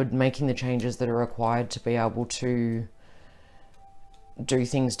forward, you're making the changes that are required to be able to do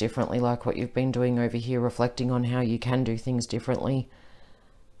things differently, like what you've been doing over here, reflecting on how you can do things differently.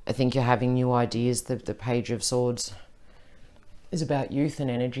 I think you're having new ideas. The Page of Swords is about youth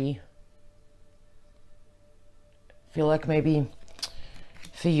and energy. I feel like maybe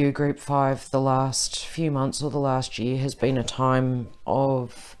for you, group 5, the last few months or the last year has been a time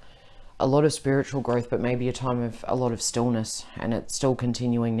of a lot of spiritual growth, but maybe a time of a lot of stillness, and it's still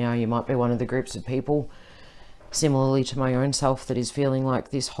continuing now. You might be one of the groups of people, similarly to my own self, that is feeling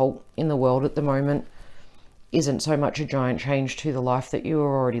like this halt in the world at the moment isn't so much a giant change to the life that you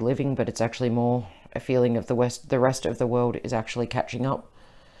are already living, but it's actually more a feeling of the rest of the world is actually catching up.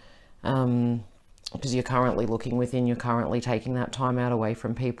 Because you're currently looking within, you're currently taking that time out away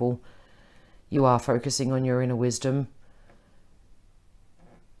from people. You are focusing on your inner wisdom.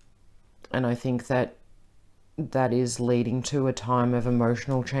 And I think that that is leading to a time of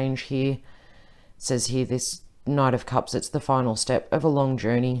emotional change here. It says here, this Knight of Cups, it's the final step of a long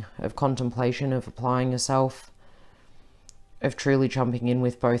journey of contemplation, of applying yourself, of truly jumping in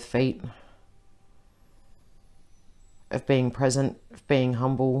with both feet, of being present, of being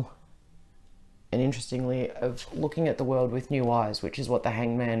humble, and interestingly, of looking at the world with new eyes, which is what the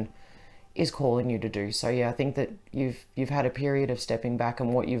Hangman is calling you to do. So yeah, I think that you've had a period of stepping back,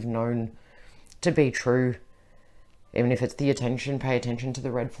 and what you've known to be true, even if it's the attention, pay attention to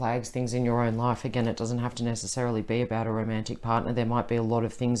the red flags, things in your own life. Again, it doesn't have to necessarily be about a romantic partner. There might be a lot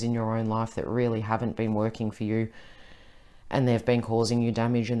of things in your own life that really haven't been working for you, and they've been causing you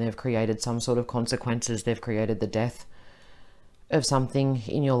damage, and they've created some sort of consequences. They've created the death of something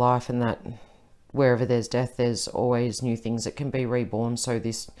in your life, and that wherever there's death, there's always new things that can be reborn. So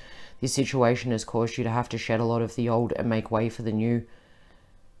this situation has caused you to have to shed a lot of the old and make way for the new.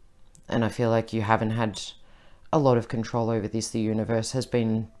 And I feel like you haven't had a lot of control over this. The universe has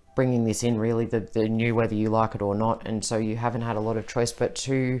been bringing this in, really, the new, whether you like it or not. And so you haven't had a lot of choice but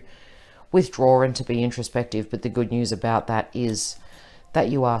to withdraw and to be introspective. But the good news about that is that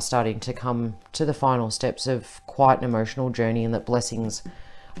you are starting to come to the final steps of quite an emotional journey, and that blessings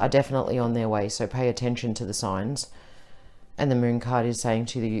are definitely on their way. So pay attention to the signs. And the Moon card is saying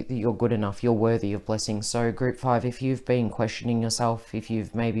to you that you're good enough, you're worthy of blessings. So group 5, if you've been questioning yourself, if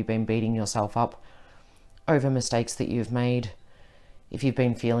you've maybe been beating yourself up over mistakes that you've made, if you've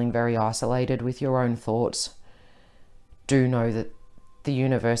been feeling very isolated with your own thoughts, do know that the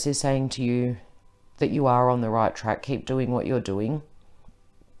universe is saying to you that you are on the right track. Keep doing what you're doing.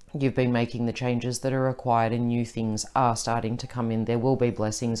 You've been making the changes that are required, and new things are starting to come in. There will be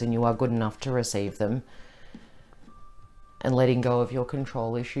blessings, and you are good enough to receive them. and letting go of your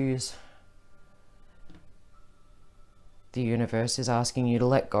control issues. The universe is asking you to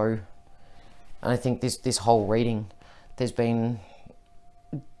let go. And I think this whole reading, there's been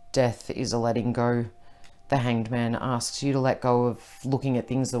death is a letting go. The Hanged Man asks you to let go of looking at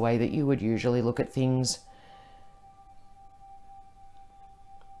things the way that you would usually look at things.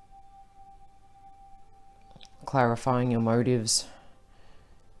 Clarifying your motives.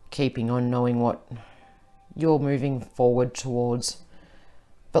 Keeping on, knowing what you're moving forward towards,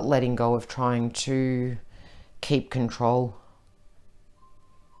 but letting go of trying to keep control.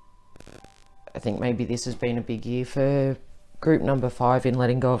 I think maybe this has been a big year for group number 5 in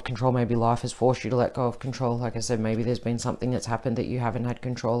letting go of control. Maybe life has forced you to let go of control. Like I said, maybe there's been something that's happened that you haven't had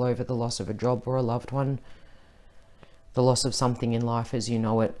control over, the loss of a job or a loved one, the loss of something in life as you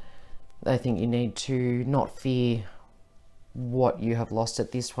know it. I think you need to not fear what you have lost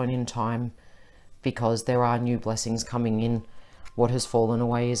at this point in time, because there are new blessings coming in. What has fallen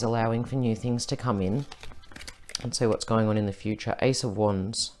away is allowing for new things to come in. And see what's going on in the future. Ace of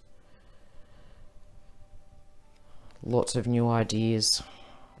Wands. Lots of new ideas,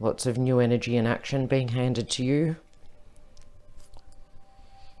 lots of new energy and action being handed to you.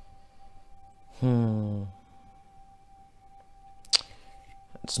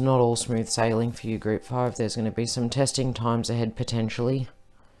 It's not all smooth sailing for you, Group 5. There's going to be some testing times ahead, potentially.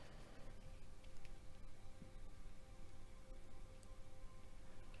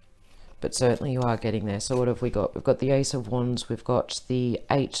 But certainly you are getting there. So what have we got? We've got the Ace of Wands. We've got the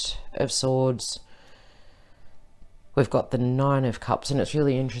 8 of Swords. We've got the 9 of Cups. And it's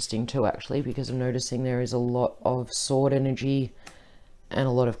really interesting too, actually, because I'm noticing there is a lot of sword energy and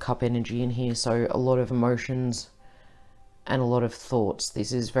a lot of cup energy in here. So a lot of emotions and a lot of thoughts.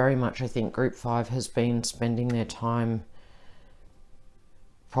 This is very much, I think, Group 5 has been spending their time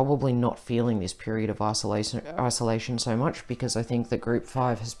probably not feeling this period of isolation so much, because I think that Group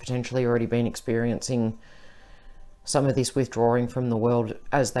 5 has potentially already been experiencing some of this withdrawing from the world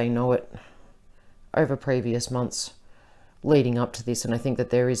as they know it over previous months leading up to this. And I think that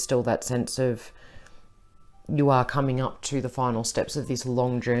there is still that sense of you are coming up to the final steps of this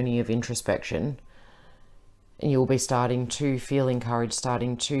long journey of introspection, and you'll be starting to feel encouraged,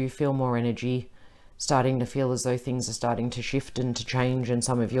 starting to feel more energy, starting to feel as though things are starting to shift and to change, and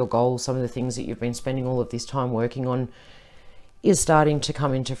some of your goals, some of the things that you've been spending all of this time working on is starting to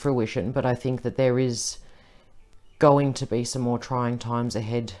come into fruition. But I think that there is going to be some more trying times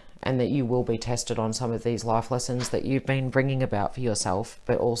ahead, and that you will be tested on some of these life lessons that you've been bringing about for yourself.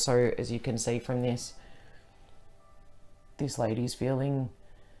 But also, as you can see from this lady's feeling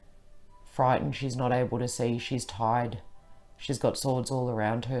frightened. She's not able to see. She's tired. She's got swords all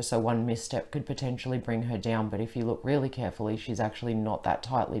around her, so one misstep could potentially bring her down. But if you look really carefully, she's actually not that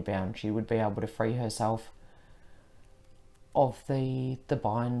tightly bound. She would be able to free herself of the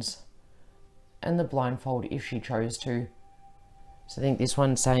binds and the blindfold if she chose to. So I think this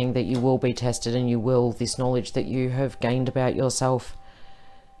one's saying that you will be tested, and you will, this knowledge that you have gained about yourself,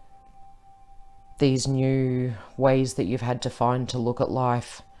 these new ways that you've had to find to look at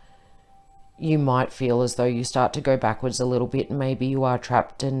life, you might feel as though you start to go backwards a little bit, and maybe you are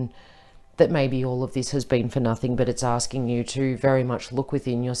trapped, and that maybe all of this has been for nothing. But it's asking you to very much look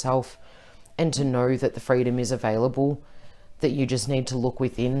within yourself and to know that the freedom is available, that you just need to look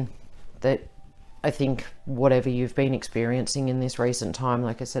within. That I think whatever you've been experiencing in this recent time,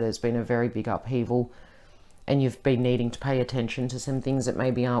 like I said, it's been a very big upheaval, and you've been needing to pay attention to some things that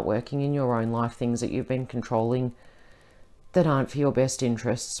maybe aren't working in your own life, things that you've been controlling that aren't for your best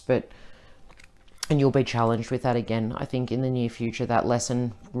interests. And you'll be challenged with that again, I think, in the near future. That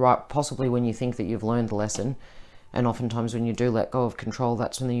lesson, right, possibly when you think that you've learned the lesson, and oftentimes when you do let go of control,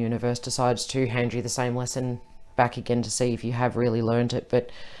 that's when the universe decides to hand you the same lesson back again to see if you have really learned it. But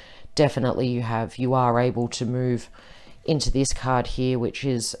definitely you have. You are able to move into this card here, which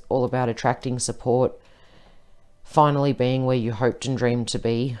is all about attracting support, finally being where you hoped and dreamed to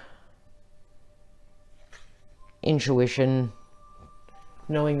be, intuition,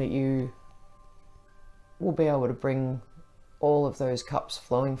 knowing that you will be able to bring all of those cups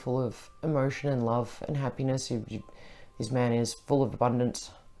flowing full of emotion and love and happiness. This man is full of abundance,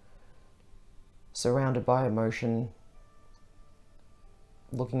 surrounded by emotion,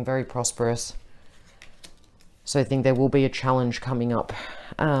 looking very prosperous. So I think there will be a challenge coming up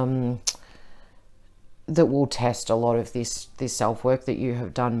that will test a lot of this self-work that you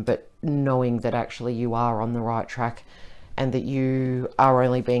have done, but knowing that actually you are on the right track, and that you are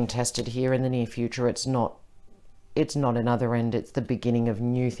only being tested here. In the near future, it's not another end, it's the beginning of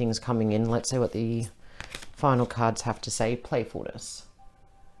new things coming in. Let's see what the final cards have to say. Playfulness.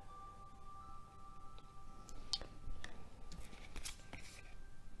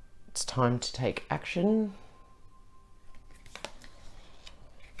 time to take action.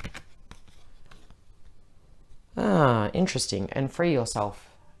 Ah, interesting. And free yourself.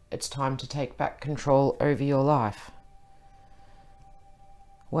 It's time to take back control over your life.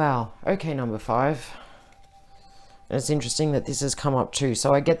 Wow. Okay, number 5. It's interesting that this has come up too.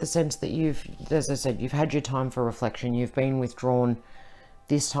 So I get the sense that you've, as I said, you've had your time for reflection. You've been withdrawn.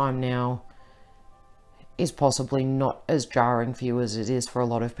 This time now is possibly not as jarring for you as it is for a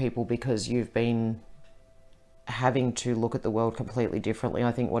lot of people, because you've been having to look at the world completely differently.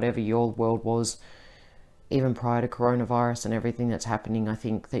 I think whatever your world was, even prior to coronavirus and everything that's happening, I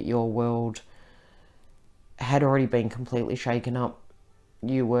think that your world had already been completely shaken up.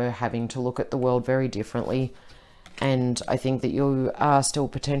 You were having to look at the world very differently. And I think that you are still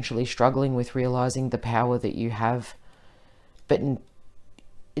potentially struggling with realizing the power that you have. But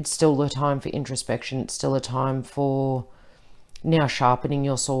it's still a time for introspection. It's still a time for now sharpening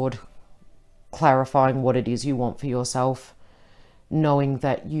your sword, clarifying what it is you want for yourself, knowing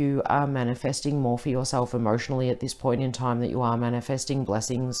that you are manifesting more for yourself emotionally at this point in time, that you are manifesting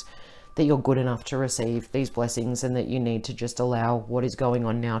blessings, that you're good enough to receive these blessings, and that you need to just allow what is going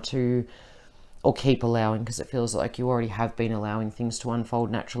on now to, or keep allowing, because it feels like you already have been allowing things to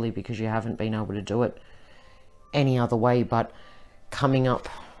unfold naturally, because you haven't been able to do it any other way. But coming up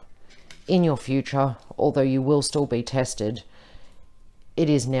in your future, although you will still be tested, it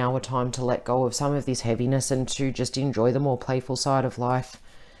is now a time to let go of some of this heaviness and to just enjoy the more playful side of life,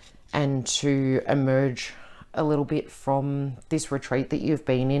 and to emerge a little bit from this retreat that you've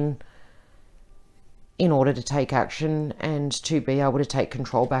been in order to take action and to be able to take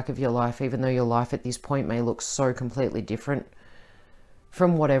control back of your life, even though your life at this point may look so completely different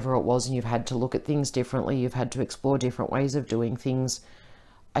from whatever it was, and you've had to look at things differently, you've had to explore different ways of doing things.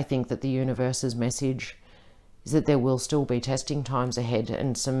 I think that the universe's message is that there will still be testing times ahead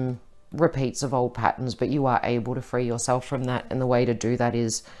and some repeats of old patterns, but you are able to free yourself from that. And the way to do that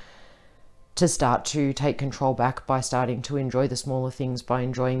is to start to take control back by starting to enjoy the smaller things, by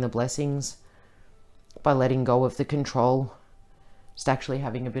enjoying the blessings, by letting go of the control, just actually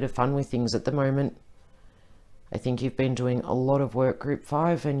having a bit of fun with things at the moment. I think you've been doing a lot of work, Group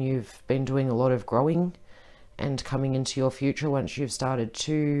 5, and you've been doing a lot of growing and coming into your future. Once you've started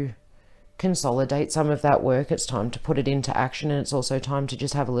to consolidate some of that work, it's time to put it into action, and it's also time to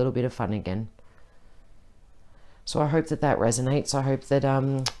just have a little bit of fun again. So I hope that that resonates. I hope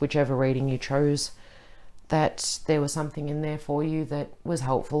that whichever reading you chose, that there was something in there for you that was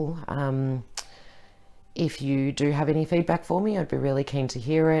helpful. If you do have any feedback for me, I'd be really keen to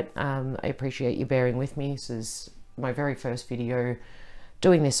hear it. I appreciate you bearing with me. This is my very first video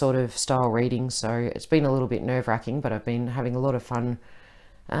doing this sort of style reading, so it's been a little bit nerve-wracking, but I've been having a lot of fun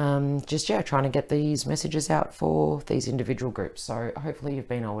trying to get these messages out for these individual groups. So hopefully you've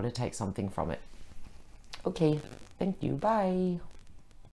been able to take something from it. Okay, thank you, bye.